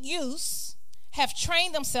constant use have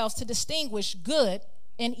trained themselves to distinguish good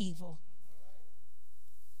and evil.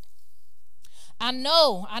 I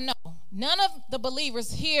know, none of the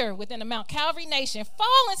believers here within the Mount Calvary Nation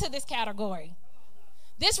fall into this category.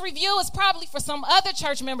 This review is probably for some other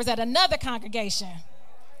church members at another congregation.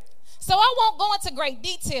 So I won't go into great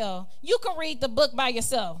detail. You can read the book by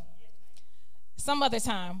yourself some other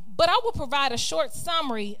time. But I will provide a short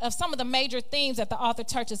summary of some of the major themes that the author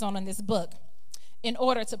touches on in this book in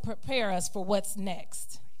order to prepare us for what's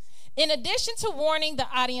next. In addition to warning the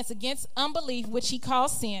audience against unbelief, which he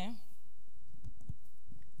calls sin,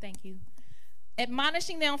 thank you,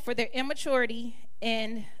 admonishing them for their immaturity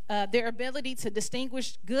and their ability to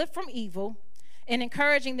distinguish good from evil, and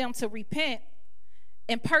encouraging them to repent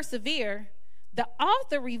and persevere, the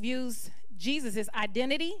author reviews Jesus'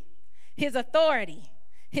 identity, his authority,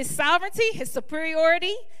 his sovereignty, his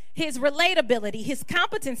superiority, his relatability, his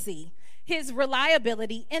competency, his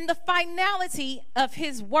reliability, and the finality of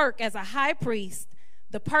his work as a high priest,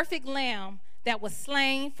 the perfect lamb that was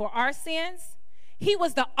slain for our sins. He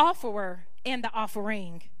was the offerer and the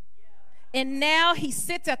offering. And now he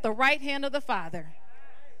sits at the right hand of the Father.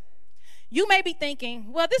 You may be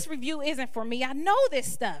thinking, well, this review isn't for me. I know this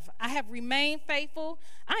stuff. I have remained faithful.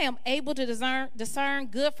 I am able to discern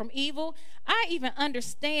good from evil. I even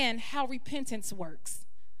understand how repentance works.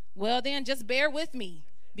 Well, then just bear with me,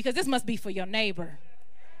 because this must be for your neighbor.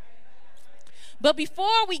 But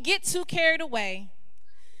before we get too carried away,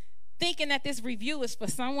 thinking that this review is for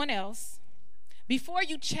someone else, before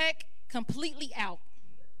you check completely out,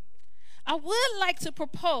 I would like to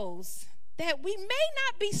propose that we may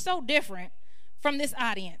not be so different from this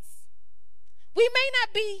audience. We may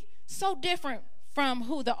not be so different from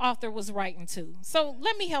who the author was writing to. So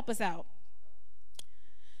let me help us out.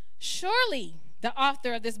 Surely the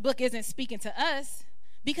author of this book isn't speaking to us,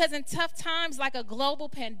 because in tough times like a global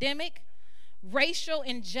pandemic, racial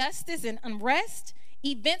injustice and unrest,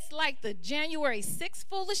 events like the January 6th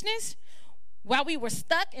foolishness, while we were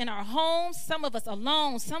stuck in our homes, some of us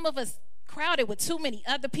alone, some of us crowded with too many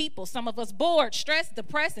other people, some of us bored, stressed,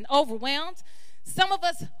 depressed, and overwhelmed, some of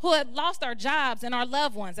us who had lost our jobs and our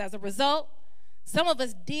loved ones as a result, some of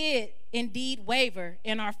us did indeed waver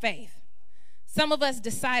in our faith. Some of us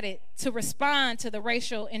decided to respond to the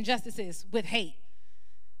racial injustices with hate,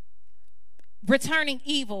 returning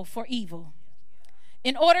evil for evil.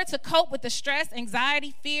 In order to cope with the stress,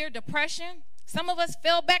 anxiety, fear, depression, some of us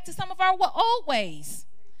fell back to some of our old ways.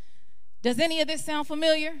 Does any of this sound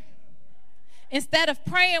familiar? Instead of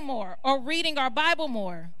praying more or reading our Bible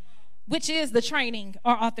more, which is the training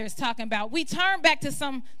our author is talking about, we turn back to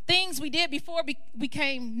some things we did before we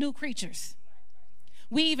became new creatures.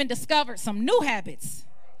 We even discovered some new habits,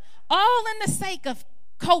 all in the sake of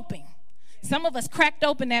coping, Some of us cracked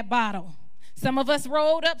open that bottle. Some of us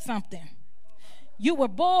rolled up something. You were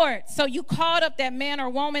bored, so you called up that man or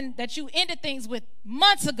woman that you ended things with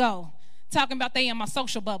months ago, talking about they in my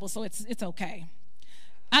social bubble, so it's okay.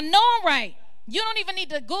 I know I'm right. You don't even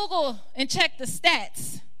need to Google and check the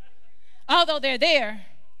stats, although they're there.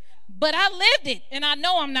 But I lived it, and I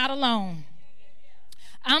know I'm not alone.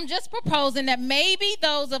 I'm just proposing that maybe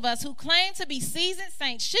those of us who claim to be seasoned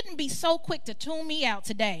saints shouldn't be so quick to tune me out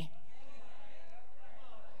today.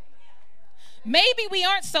 Maybe we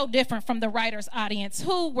aren't so different from the writer's audience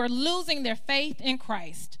who were losing their faith in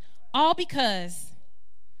Christ, all because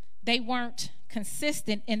they weren't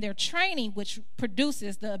consistent in their training, which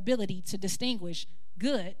produces the ability to distinguish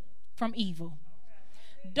good from evil.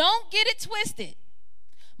 Don't get it twisted.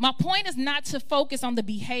 My point is not to focus on the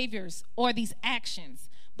behaviors or these actions,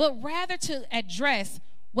 but rather to address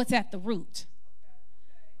what's at the root.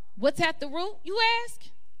 What's at the root, you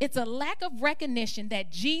ask? It's a lack of recognition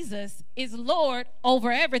that Jesus is Lord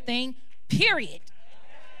over everything, period.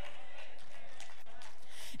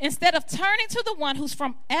 Instead of turning to the one who's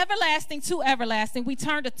from everlasting to everlasting, we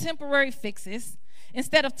turn to temporary fixes.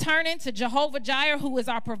 Instead of turning to Jehovah Jireh, who is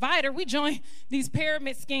our provider, we join these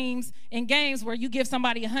pyramid schemes and games where you give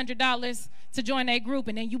somebody $100 to join their group,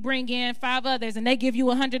 and then you bring in 5 others, and they give you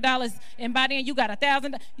 $100, and by then you got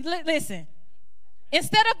 $1,000. Listen,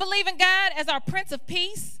 instead of believing God as our Prince of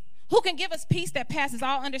Peace, who can give us peace that passes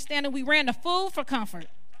all understanding, we ran to food for comfort.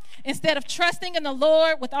 Instead of trusting in the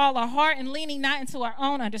Lord with all our heart and leaning not into our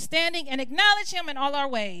own understanding and acknowledge him in all our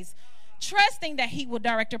ways, trusting that he will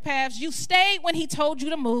direct our paths, you stayed when he told you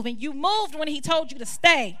to move, and you moved when he told you to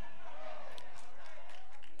stay.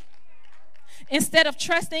 Instead of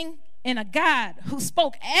trusting in a God who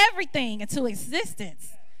spoke everything into existence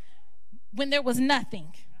when there was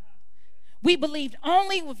nothing, we believed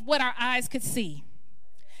only with what our eyes could see.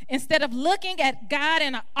 Instead of looking at God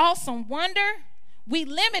in an awesome wonder, we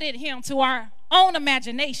limited him to our own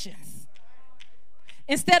imaginations.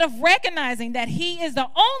 Instead of recognizing that he is the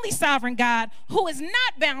only sovereign God who is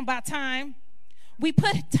not bound by time, we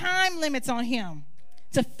put time limits on him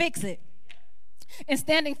to fix it. And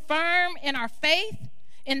standing firm in our faith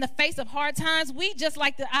in the face of hard times, we, just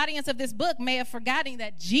like the audience of this book, may have forgotten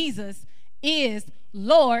that Jesus is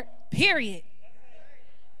Lord, period.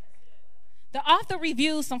 The author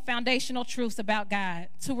reviews some foundational truths about God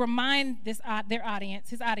to remind his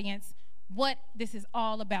audience, what this is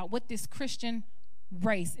all about, what this Christian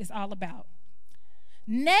race is all about.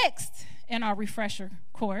 Next in our refresher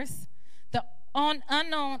course, the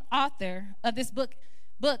unknown author of this book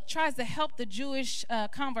tries to help the Jewish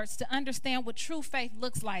converts to understand what true faith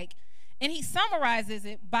looks like, and he summarizes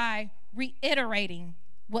it by reiterating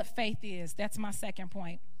what faith is. That's my second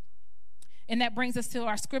point. And that brings us to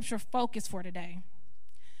our scripture focus for today.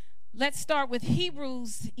 Let's start with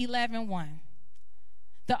Hebrews 11:1.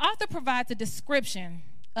 The author provides a description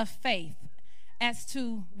of faith as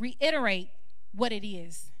to reiterate what it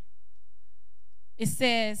is. It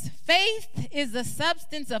says, faith is the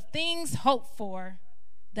substance of things hoped for,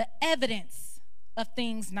 the evidence of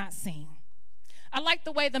things not seen. I like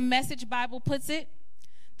the way the Message Bible puts it.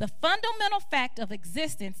 The fundamental fact of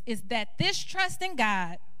existence is that this trust in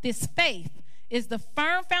God, this faith, is the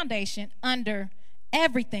firm foundation under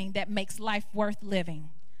everything that makes life worth living.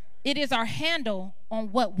 It is our handle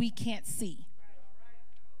on what we can't see.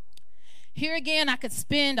 Here again, I could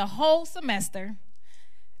spend a whole semester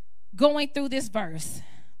going through this verse,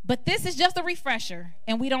 but this is just a refresher,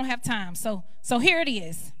 and we don't have time. So here it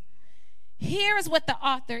is. Here is what the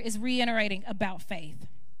author is reiterating about faith.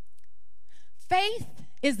 Faith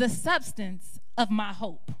is the substance of my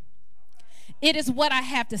hope. It is what I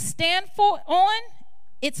have to stand on.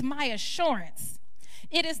 It's my assurance.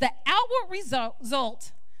 It is the outward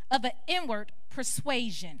result of an inward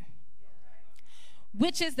persuasion,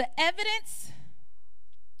 which is the evidence,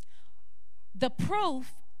 the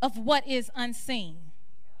proof of what is unseen.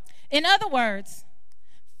 In other words,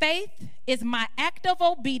 faith is my act of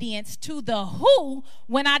obedience to the who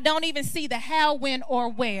when I don't even see the how, when, or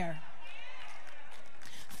where.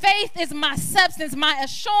 Faith is my substance, my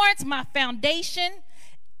assurance, my foundation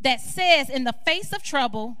that says in the face of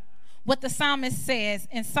trouble what the psalmist says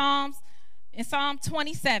in Psalm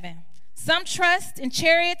 27. Some trust in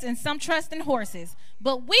chariots and some trust in horses,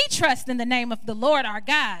 but we trust in the name of the Lord our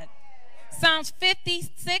God. Psalms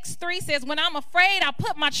 56:3 says, when I'm afraid, I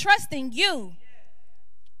put my trust in you.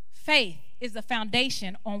 Faith is the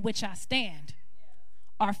foundation on which I stand.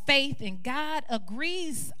 Our faith in God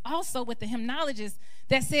agrees also with the hymnologist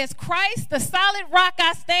that says, Christ, the solid rock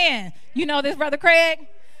I stand. You know this, Brother Craig?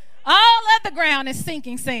 All of the ground is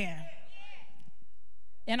sinking sand.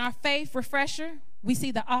 In our faith refresher, we see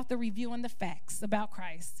the author reviewing the facts about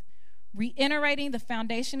Christ, reiterating the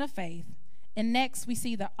foundation of faith, and next we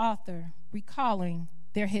see the author recalling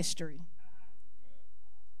their history.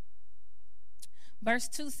 Verse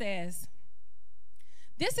 2 says,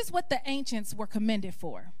 "This is what the ancients were commended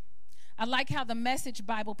for." I like how the Message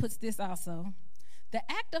Bible puts this also. "The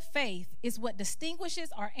act of faith is what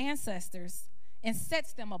distinguishes our ancestors and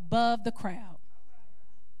sets them above the crowd."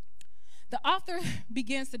 The author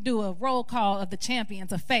begins to do a roll call of the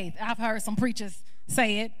champions of faith. I've heard some preachers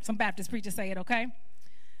say it, some Baptist preachers say it, okay?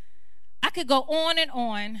 I could go on and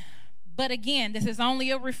on, but again, this is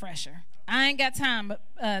only a refresher. I ain't got time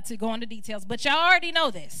to go into details, but y'all already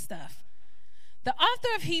know this stuff. The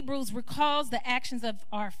author of Hebrews recalls the actions of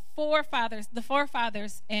our forefathers, the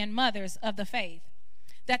forefathers and mothers of the faith,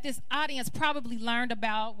 that this audience probably learned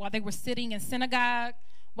about while they were sitting in synagogue,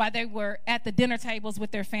 while they were at the dinner tables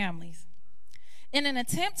with their families. In an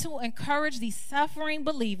attempt to encourage these suffering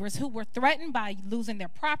believers who were threatened by losing their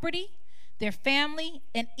property, their family,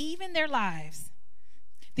 and even their lives.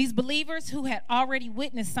 These believers who had already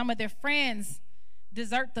witnessed some of their friends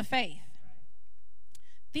desert the faith.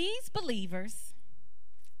 These believers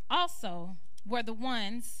also were the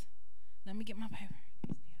ones, let me get my paper.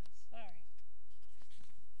 Sorry.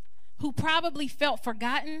 Who probably felt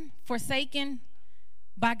forgotten, forsaken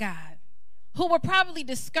by God, who were probably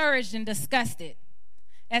discouraged and disgusted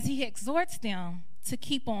as he exhorts them to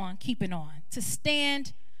keep on keeping on, to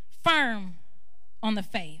stand firm on the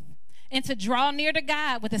faith, and to draw near to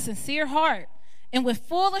God with a sincere heart and with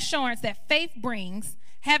full assurance that faith brings,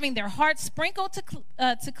 having their hearts sprinkled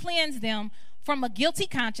to cleanse them from a guilty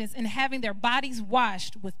conscience and having their bodies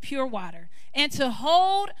washed with pure water, and to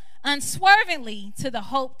hold unswervingly to the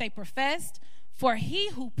hope they professed, for he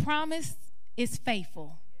who promised is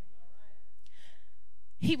faithful.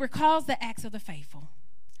 He recalls the acts of the faithful.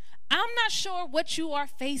 I'm not sure what you are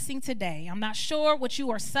facing today. I'm not sure what you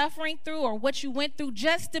are suffering through or what you went through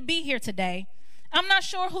just to be here today. I'm not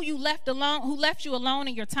sure who you left alone, who left you alone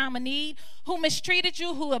in your time of need, who mistreated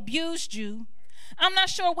you, who abused you. I'm not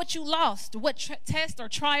sure what you lost, what test or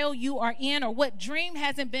trial you are in, or what dream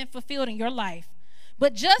hasn't been fulfilled in your life.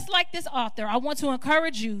 But just like this author, I want to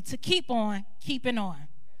encourage you to keep on keeping on.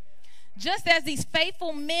 Just as these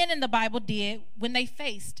faithful men in the Bible did when they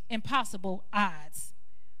faced impossible odds.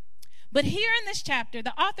 But here in this chapter,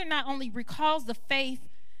 the author not only recalls the faith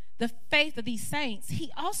of these saints,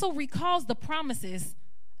 he also recalls the promises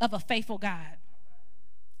of a faithful God.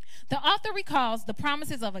 The author recalls the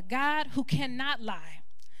promises of a God who cannot lie,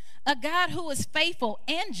 a God who is faithful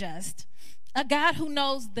and just, a God who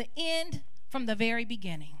knows the end from the very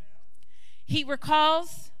beginning. He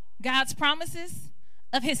recalls God's promises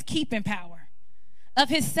of his keeping power, of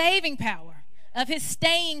his saving power, of his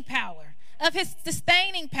staying power, of his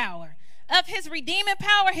sustaining power, of his redeeming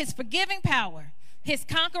power, his forgiving power, his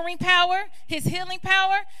conquering power, his healing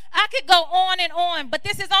power. I could go on, but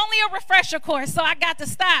this is only a refresher course, so I got to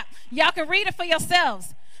stop. Y'all can read it for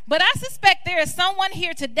yourselves. But I suspect there is someone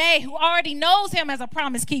here today who already knows him as a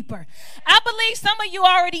promise keeper. I believe some of you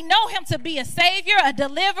already know him to be a savior, a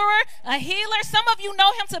deliverer, a healer. Some of you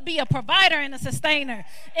know him to be a provider and a sustainer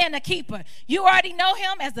and a keeper. You already know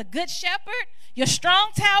him as a good shepherd, your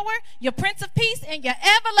strong tower, your prince of peace, and your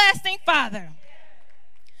everlasting father.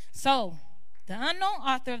 So, the unknown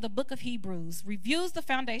author of the book of Hebrews reviews the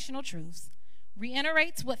foundational truths,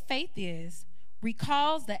 reiterates what faith is,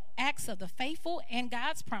 recalls the acts of the faithful and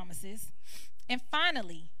God's promises, and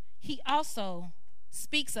finally, he also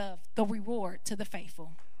speaks of the reward to the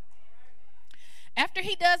faithful. After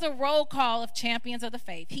he does a roll call of champions of the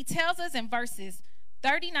faith, he tells us in verses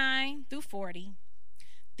 39 through 40,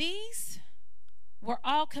 these were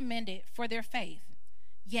all commended for their faith,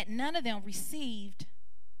 yet none of them received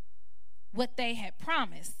what they had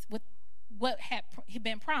promised, what had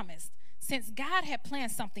been promised, since God had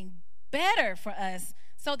planned something better for us,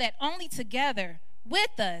 so that only together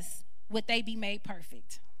with us would they be made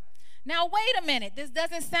perfect. Now, wait a minute. This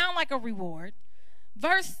doesn't sound like a reward.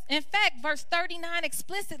 In fact, verse 39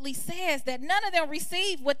 explicitly says that none of them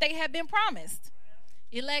received what they had been promised.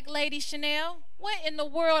 Elect Lady Chanel, what in the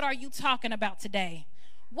world are you talking about today?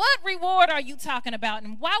 What reward are you talking about?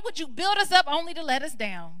 And why would you build us up only to let us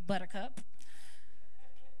down, Buttercup?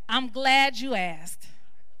 I'm glad you asked.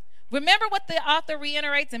 Remember what the author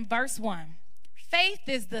reiterates in verse 1. Faith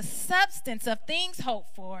is the substance of things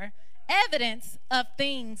hoped for, evidence of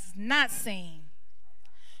things not seen.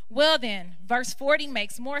 Well then, verse 40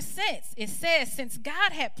 makes more sense. It says, since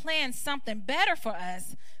God had planned something better for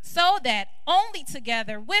us, so that only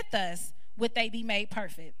together with us would they be made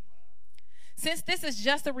perfect. Since this is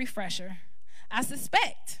just a refresher, I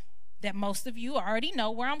suspect that most of you already know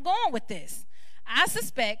where I'm going with this. I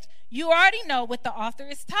suspect you already know what the author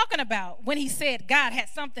is talking about when he said God had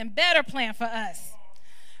something better planned for us,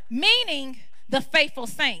 meaning the faithful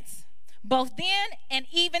saints, both then and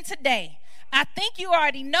even today. I think you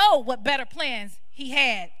already know what better plans he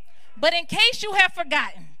had. But in case you have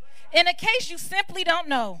forgotten, in a case you simply don't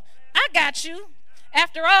know, I got you.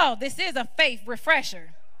 After all, this is a faith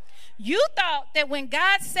refresher. You thought that when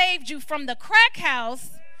God saved you from the crack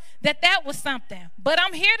house, that was something. But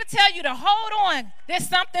I'm here to tell you to hold on. There's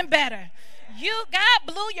something better. God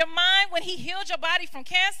blew your mind when he healed your body from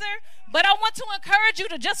cancer, but I want to encourage you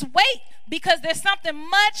to just wait, because there's something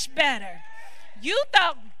much better. You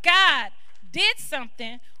thought God did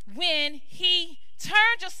something when he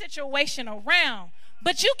turned your situation around,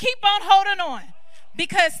 but you keep on holding on,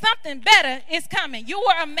 because something better is coming. You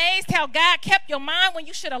were amazed how God kept your mind when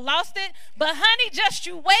you should have lost it, but honey, just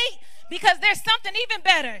you wait, because there's something even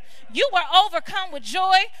better. You were overcome with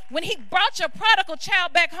joy when he brought your prodigal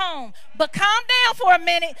child back home. But calm down for a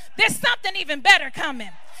minute. There's something even better coming.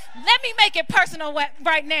 Let me make it personal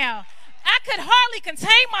right now. I could hardly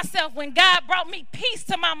contain myself when God brought me peace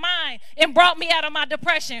to my mind and brought me out of my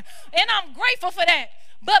depression. And I'm grateful for that.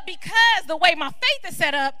 But because the way my faith is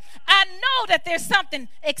set up, I know that there's something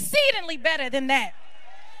exceedingly better than that.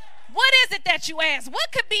 What is it that you ask?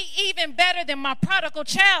 What could be even better than my prodigal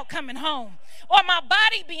child coming home or my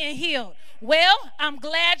body being healed? Well, I'm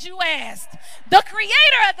glad you asked. The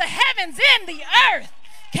creator of the heavens and the earth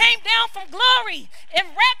came down from glory and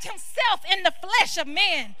wrapped himself in the flesh of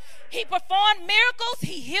men. He performed miracles.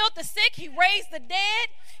 He healed the sick. He raised the dead.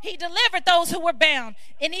 He delivered those who were bound.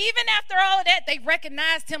 And even after all of that, they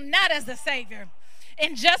recognized him not as the Savior.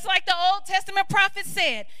 And just like the Old Testament prophet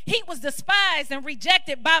said, he was despised and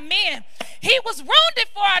rejected by men. He was wounded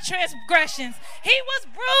for our transgressions. He was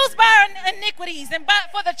bruised by our iniquities, and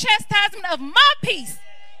for the chastisement of my peace.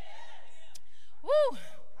 Woo.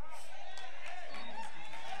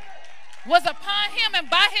 Was upon him, and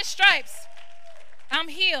by his stripes I'm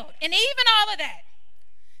healed. And even all of that,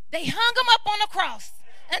 they hung him up on the cross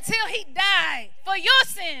until he died for your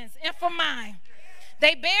sins and for mine.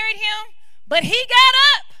 They buried him, but he got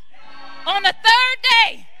up on the third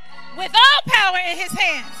day with all power in his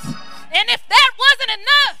hands. And if that wasn't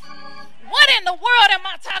enough, what in the world am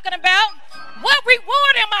I talking about? What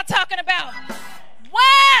reward am I talking about?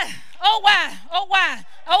 Why? Oh, why? Oh, why?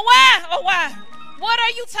 Oh, why? Oh, why? What are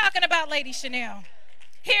you talking about, Lady Chanel?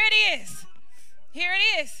 Here it is. Here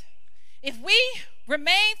it is. If we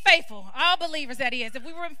remain faithful, all believers that is, if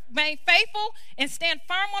we remain faithful and stand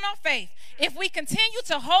firm on our faith, if we continue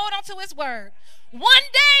to hold on to his word, one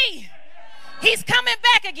day he's coming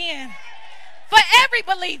back again for every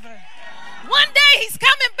believer. One day he's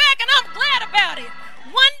coming back, and I'm glad about it.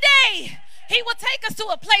 One day he will take us to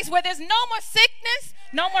a place where there's no more sickness,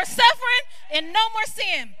 no more suffering, and no more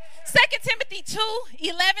sin. 2 Timothy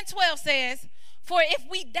 2:11-12 says, for if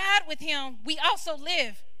we died with him, we also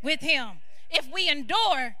live with him. If we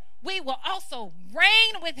endure, we will also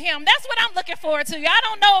reign with him. That's what I'm looking forward to. I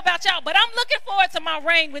don't know about y'all, but I'm looking forward to my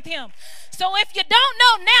reign with him. So if you don't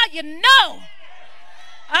know, now you know.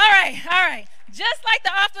 All right. Just like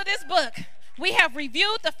the author of this book, we have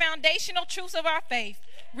reviewed the foundational truths of our faith,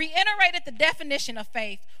 reiterated the definition of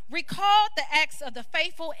faith, recalled the acts of the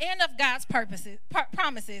faithful and of God's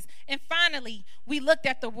promises, and finally, we looked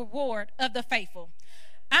at the reward of the faithful.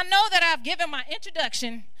 I know that I've given my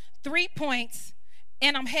introduction 3 points,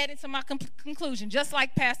 and I'm heading to my conclusion, just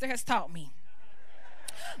like Pastor has taught me.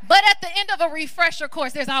 But at the end of a refresher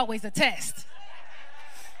course, there's always a test.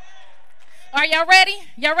 Are y'all ready?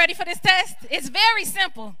 Y'all ready for this test? It's very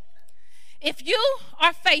simple. If you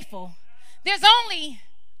are faithful, there's only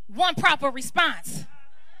one proper response.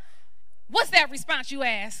 What's that response, you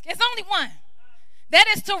ask? It's only one. That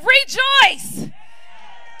is to rejoice.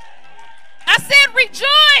 I said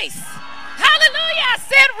rejoice. Hallelujah. I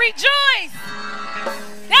said rejoice.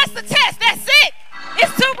 That's the test. That's it.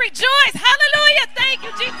 It's to rejoice. Hallelujah. Thank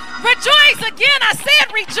you, Jesus. Rejoice again. I said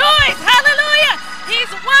rejoice. Hallelujah.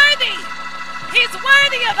 He's worthy. He's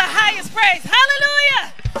worthy of the highest praise.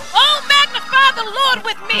 Hallelujah. Oh, magnify the Lord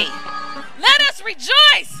with me. Let us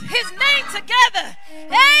rejoice his name together.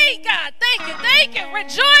 Hey, God, thank you.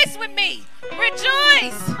 Rejoice with me.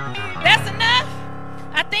 Rejoice. That's enough.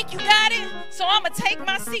 I think you got it, so I'm going to take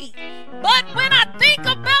my seat. But when I think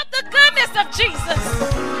about the goodness of Jesus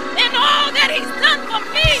and all that he's done for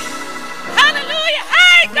me, hallelujah.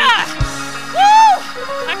 Hey, God. Woo.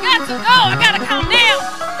 I got to go. I got to calm down.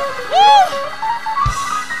 Woo.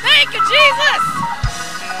 Thank you, Jesus.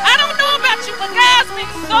 I don't know about you, but God's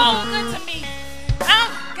been so good to me.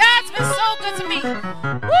 God's been so good to me.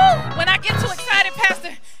 Woo! When I get too excited,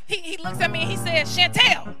 Pastor, he looks at me and he says,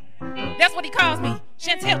 Chantel. That's what he calls me.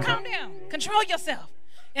 Chantel, calm down. Control yourself.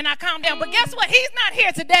 And I calm down. But guess what? He's not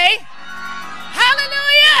here today.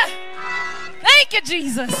 Hallelujah. Thank you,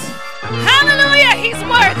 Jesus. Hallelujah. He's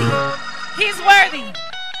worthy. He's worthy.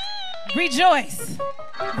 Rejoice.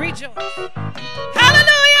 Rejoice.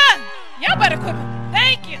 Hallelujah. Y'all better quit.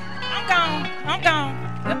 Thank you. I'm gone. I'm gone.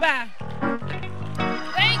 Goodbye.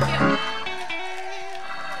 Thank you.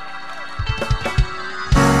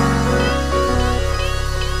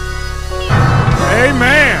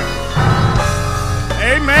 Amen.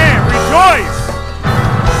 Amen. Rejoice.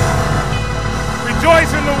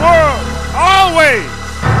 Rejoice in the world always.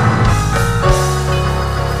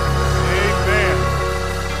 Amen.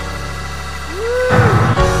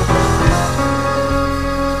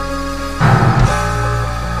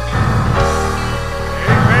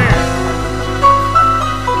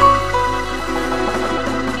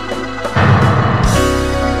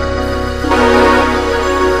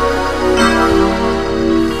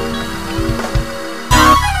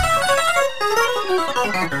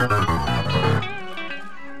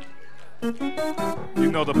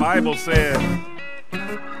 You know, the Bible says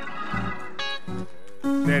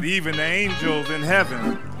that even the angels in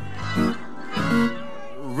heaven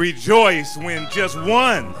rejoice when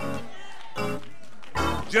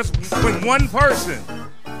when one person,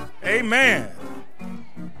 amen,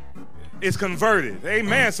 is converted.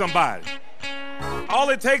 Amen, somebody. All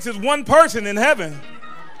it takes is one person in heaven.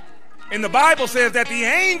 And the Bible says that the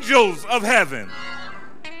angels of heaven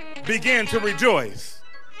begin to rejoice.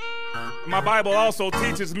 My Bible also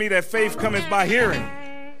teaches me that faith cometh by hearing,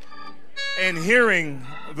 and hearing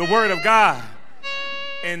the word of God.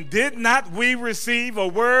 And did not we receive a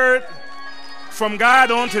word from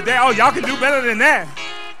God on today? Oh, y'all can do better than that.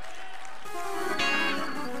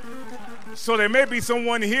 So there may be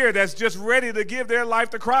someone here that's just ready to give their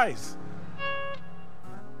life to Christ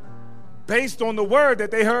based on the word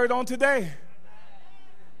that they heard on today.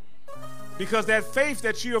 Because that faith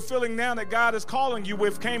that you are feeling now that God is calling you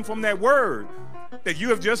with came from that word that you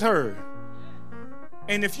have just heard.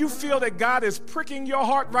 And if you feel that God is pricking your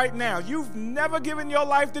heart right now, you've never given your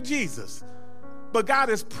life to Jesus, but God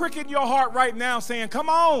is pricking your heart right now saying, come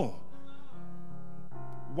on.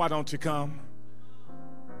 Why don't you come?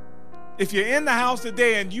 If you're in the house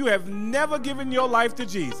today and you have never given your life to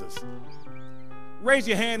Jesus, raise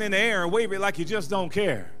your hand in the air and wave it like you just don't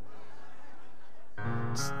care.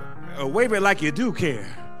 Wave it like you do care.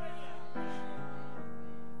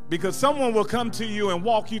 Because someone will come to you and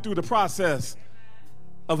walk you through the process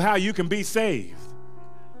of how you can be saved.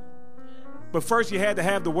 But first you had to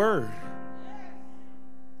have the word.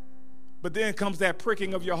 But then comes that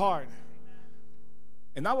pricking of your heart.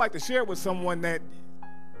 And I'd like to share with someone that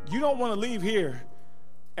you don't want to leave here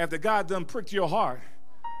after God done pricked your heart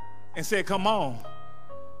and said, come on.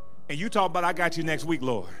 And you talk about, I got you next week,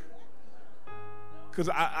 Lord. Because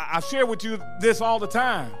I share with you this all the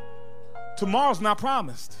time. Tomorrow's not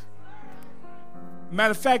promised.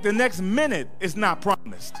 Matter of fact, the next minute is not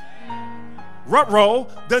promised. Rut-roll,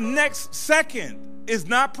 the next second is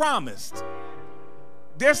not promised.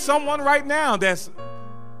 There's someone right now that's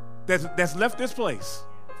left this place.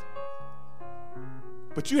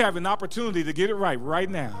 But you have an opportunity to get it right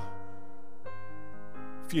now.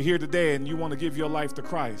 If you're here today and you want to give your life to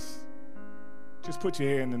Christ, just put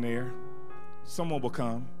your hand in the air. Someone will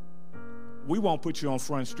come. We won't put you on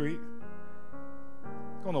Front Street.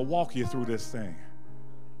 We're going to walk you through this thing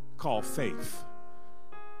called faith.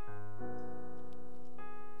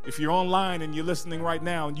 If you're online and you're listening right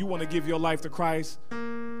now and you want to give your life to Christ,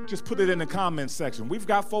 just put it in the comments section. We've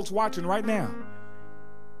got folks watching right now.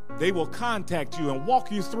 They will contact you and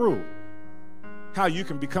walk you through how you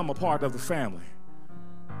can become a part of the family.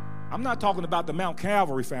 I'm not talking about the Mount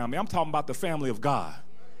Calvary family. I'm talking about the family of God.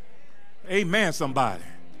 Amen, somebody.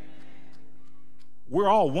 We're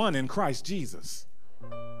all one in Christ Jesus.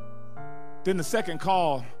 Then the second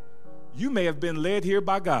call, you may have been led here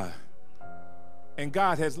by God. And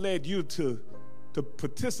God has led you to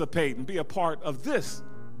participate and be a part of this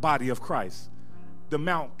body of Christ, the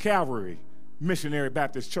Mount Calvary Missionary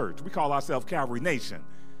Baptist Church. We call ourselves Calvary Nation.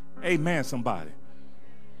 Amen, somebody.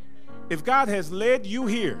 If God has led you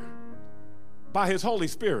here by his Holy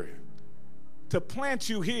Spirit to plant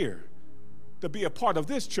you here to be a part of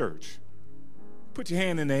this church, put your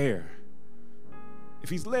hand in the air. If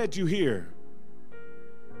he's led you here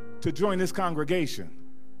to join this congregation,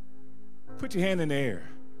 put your hand in the air.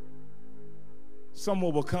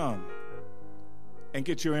 Someone will come and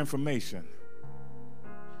get your information.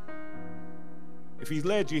 If he's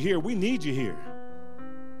led you here, we need you here.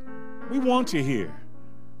 We want you here.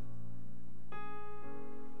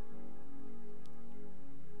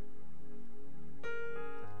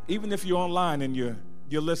 Even if you're online and you're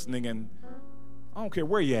listening, and I don't care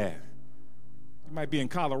where you're at. You might be in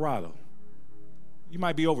Colorado. You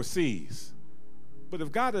might be overseas. But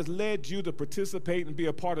if God has led you to participate and be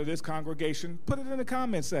a part of this congregation, put it in the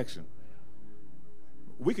comment section.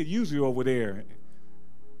 We could use you over there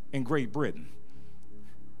in Great Britain.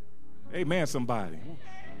 Amen, somebody.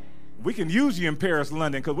 We can use you in Paris,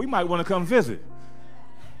 London, because we might want to come visit.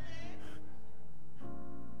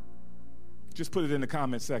 Just put it in the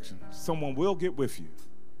comment section. Someone will get with you.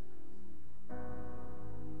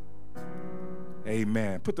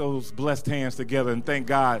 Amen. Put those blessed hands together and thank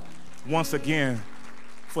God once again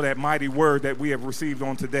for that mighty word that we have received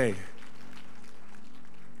on today.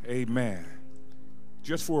 Amen.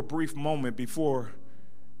 Just for a brief moment before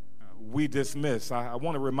we dismiss, I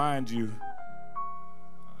want to remind you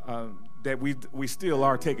that we still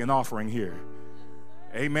are taking offering here.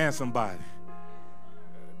 Amen, somebody.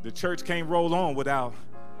 The church can't roll on without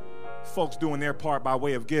folks doing their part by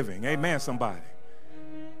way of giving. Amen, somebody.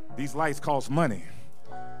 These lights cost money.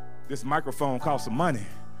 This microphone costs some money.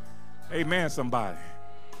 Amen, somebody.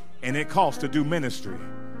 And it costs to do ministry.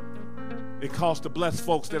 It costs to bless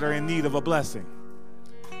folks that are in need of a blessing.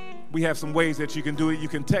 We have some ways that you can do it. You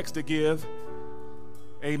can text to give.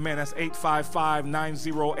 Amen. That's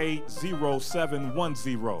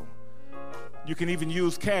 855-908-0710. You can even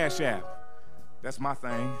use Cash App. That's my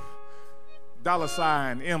thing.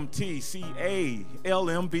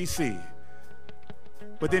 $MTCALMBC.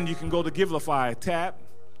 But then you can go to Givelify, tap,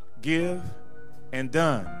 give, and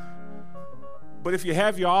done. But if you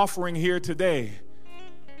have your offering here today,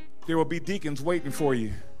 there will be deacons waiting for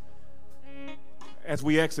you as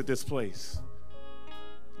we exit this place.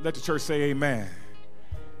 Let the church say amen.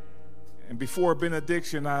 And before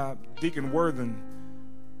benediction, Deacon Worthen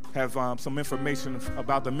have some information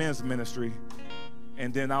about the men's ministry,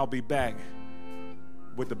 and then I'll be back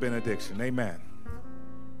with the benediction. Amen.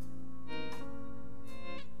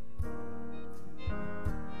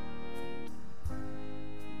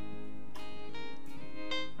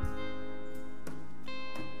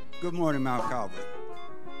 Good morning, Mount Calvary.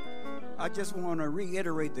 I just want to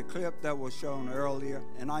reiterate the clip that was shown earlier,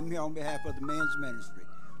 and I'm here on behalf of the men's ministry.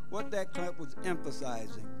 What that clip was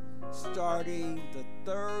emphasizing, starting the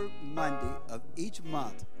third Monday of each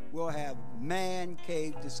month, we'll have man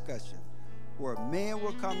cave discussion, where men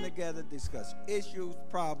will come together, discuss issues,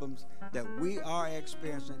 problems that we are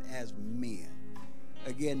experiencing as men.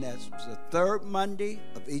 Again, that's the third Monday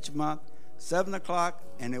of each month, 7 o'clock,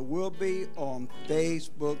 and it will be on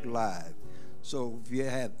Facebook Live. So if you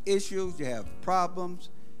have issues, you have problems,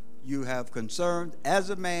 you have concerns as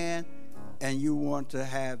a man, and you want to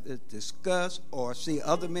have it discussed or see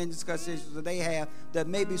other men discuss issues that they have that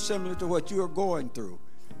may be similar to what you are going through,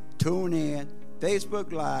 tune in,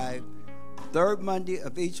 Facebook Live, third Monday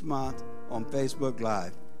of each month on Facebook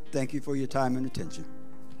Live. Thank you for your time and attention.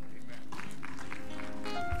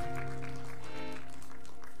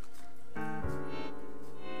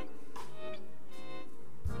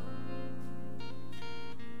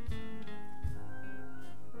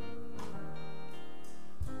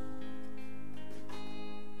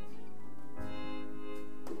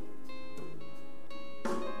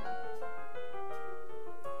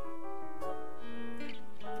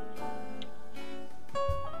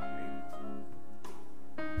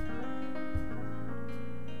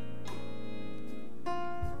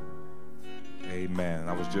 Amen.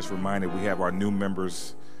 I was just reminded we have our new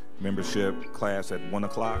membership class at 1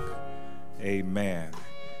 o'clock. Amen.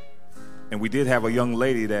 And we did have a young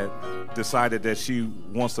lady that decided that she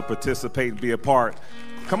wants to participate and be a part,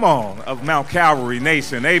 come on, of Mount Calvary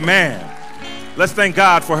Nation. Amen. Let's thank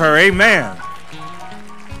God for her. Amen.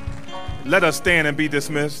 Let us stand and be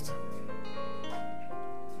dismissed.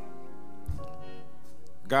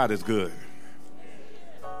 God is good.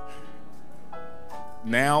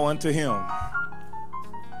 Now unto him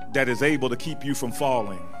that is able to keep you from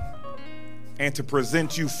falling and to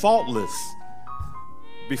present you faultless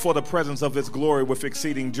before the presence of his glory with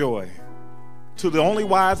exceeding joy. To the only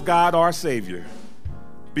wise God, our Savior,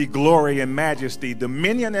 be glory and majesty,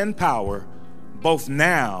 dominion and power, both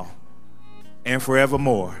now and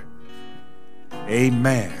forevermore.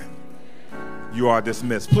 Amen. You are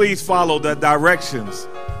dismissed. Please follow the directions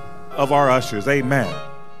of our ushers. Amen.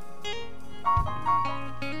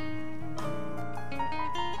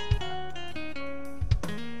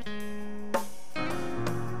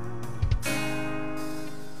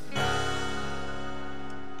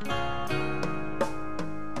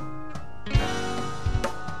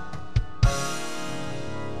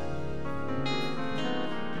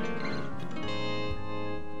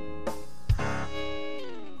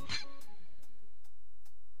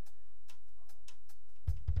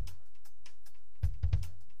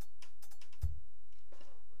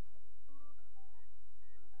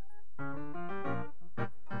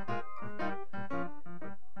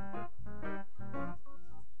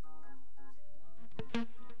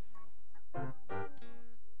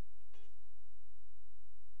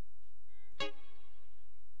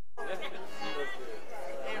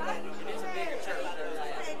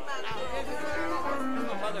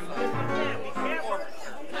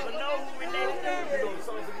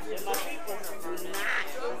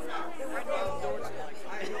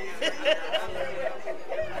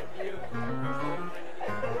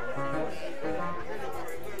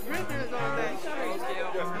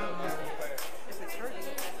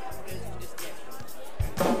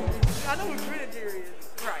 I know what grenadier is.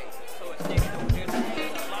 Right. So it's there's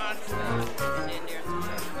a lawn stuff, and then there's a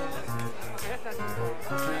church. Okay, that's not too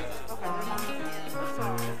far. Okay. I'm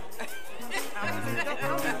sorry.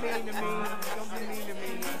 Don't be mean to me. Don't be mean to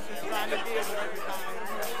me. I'm just trying to deal with everything.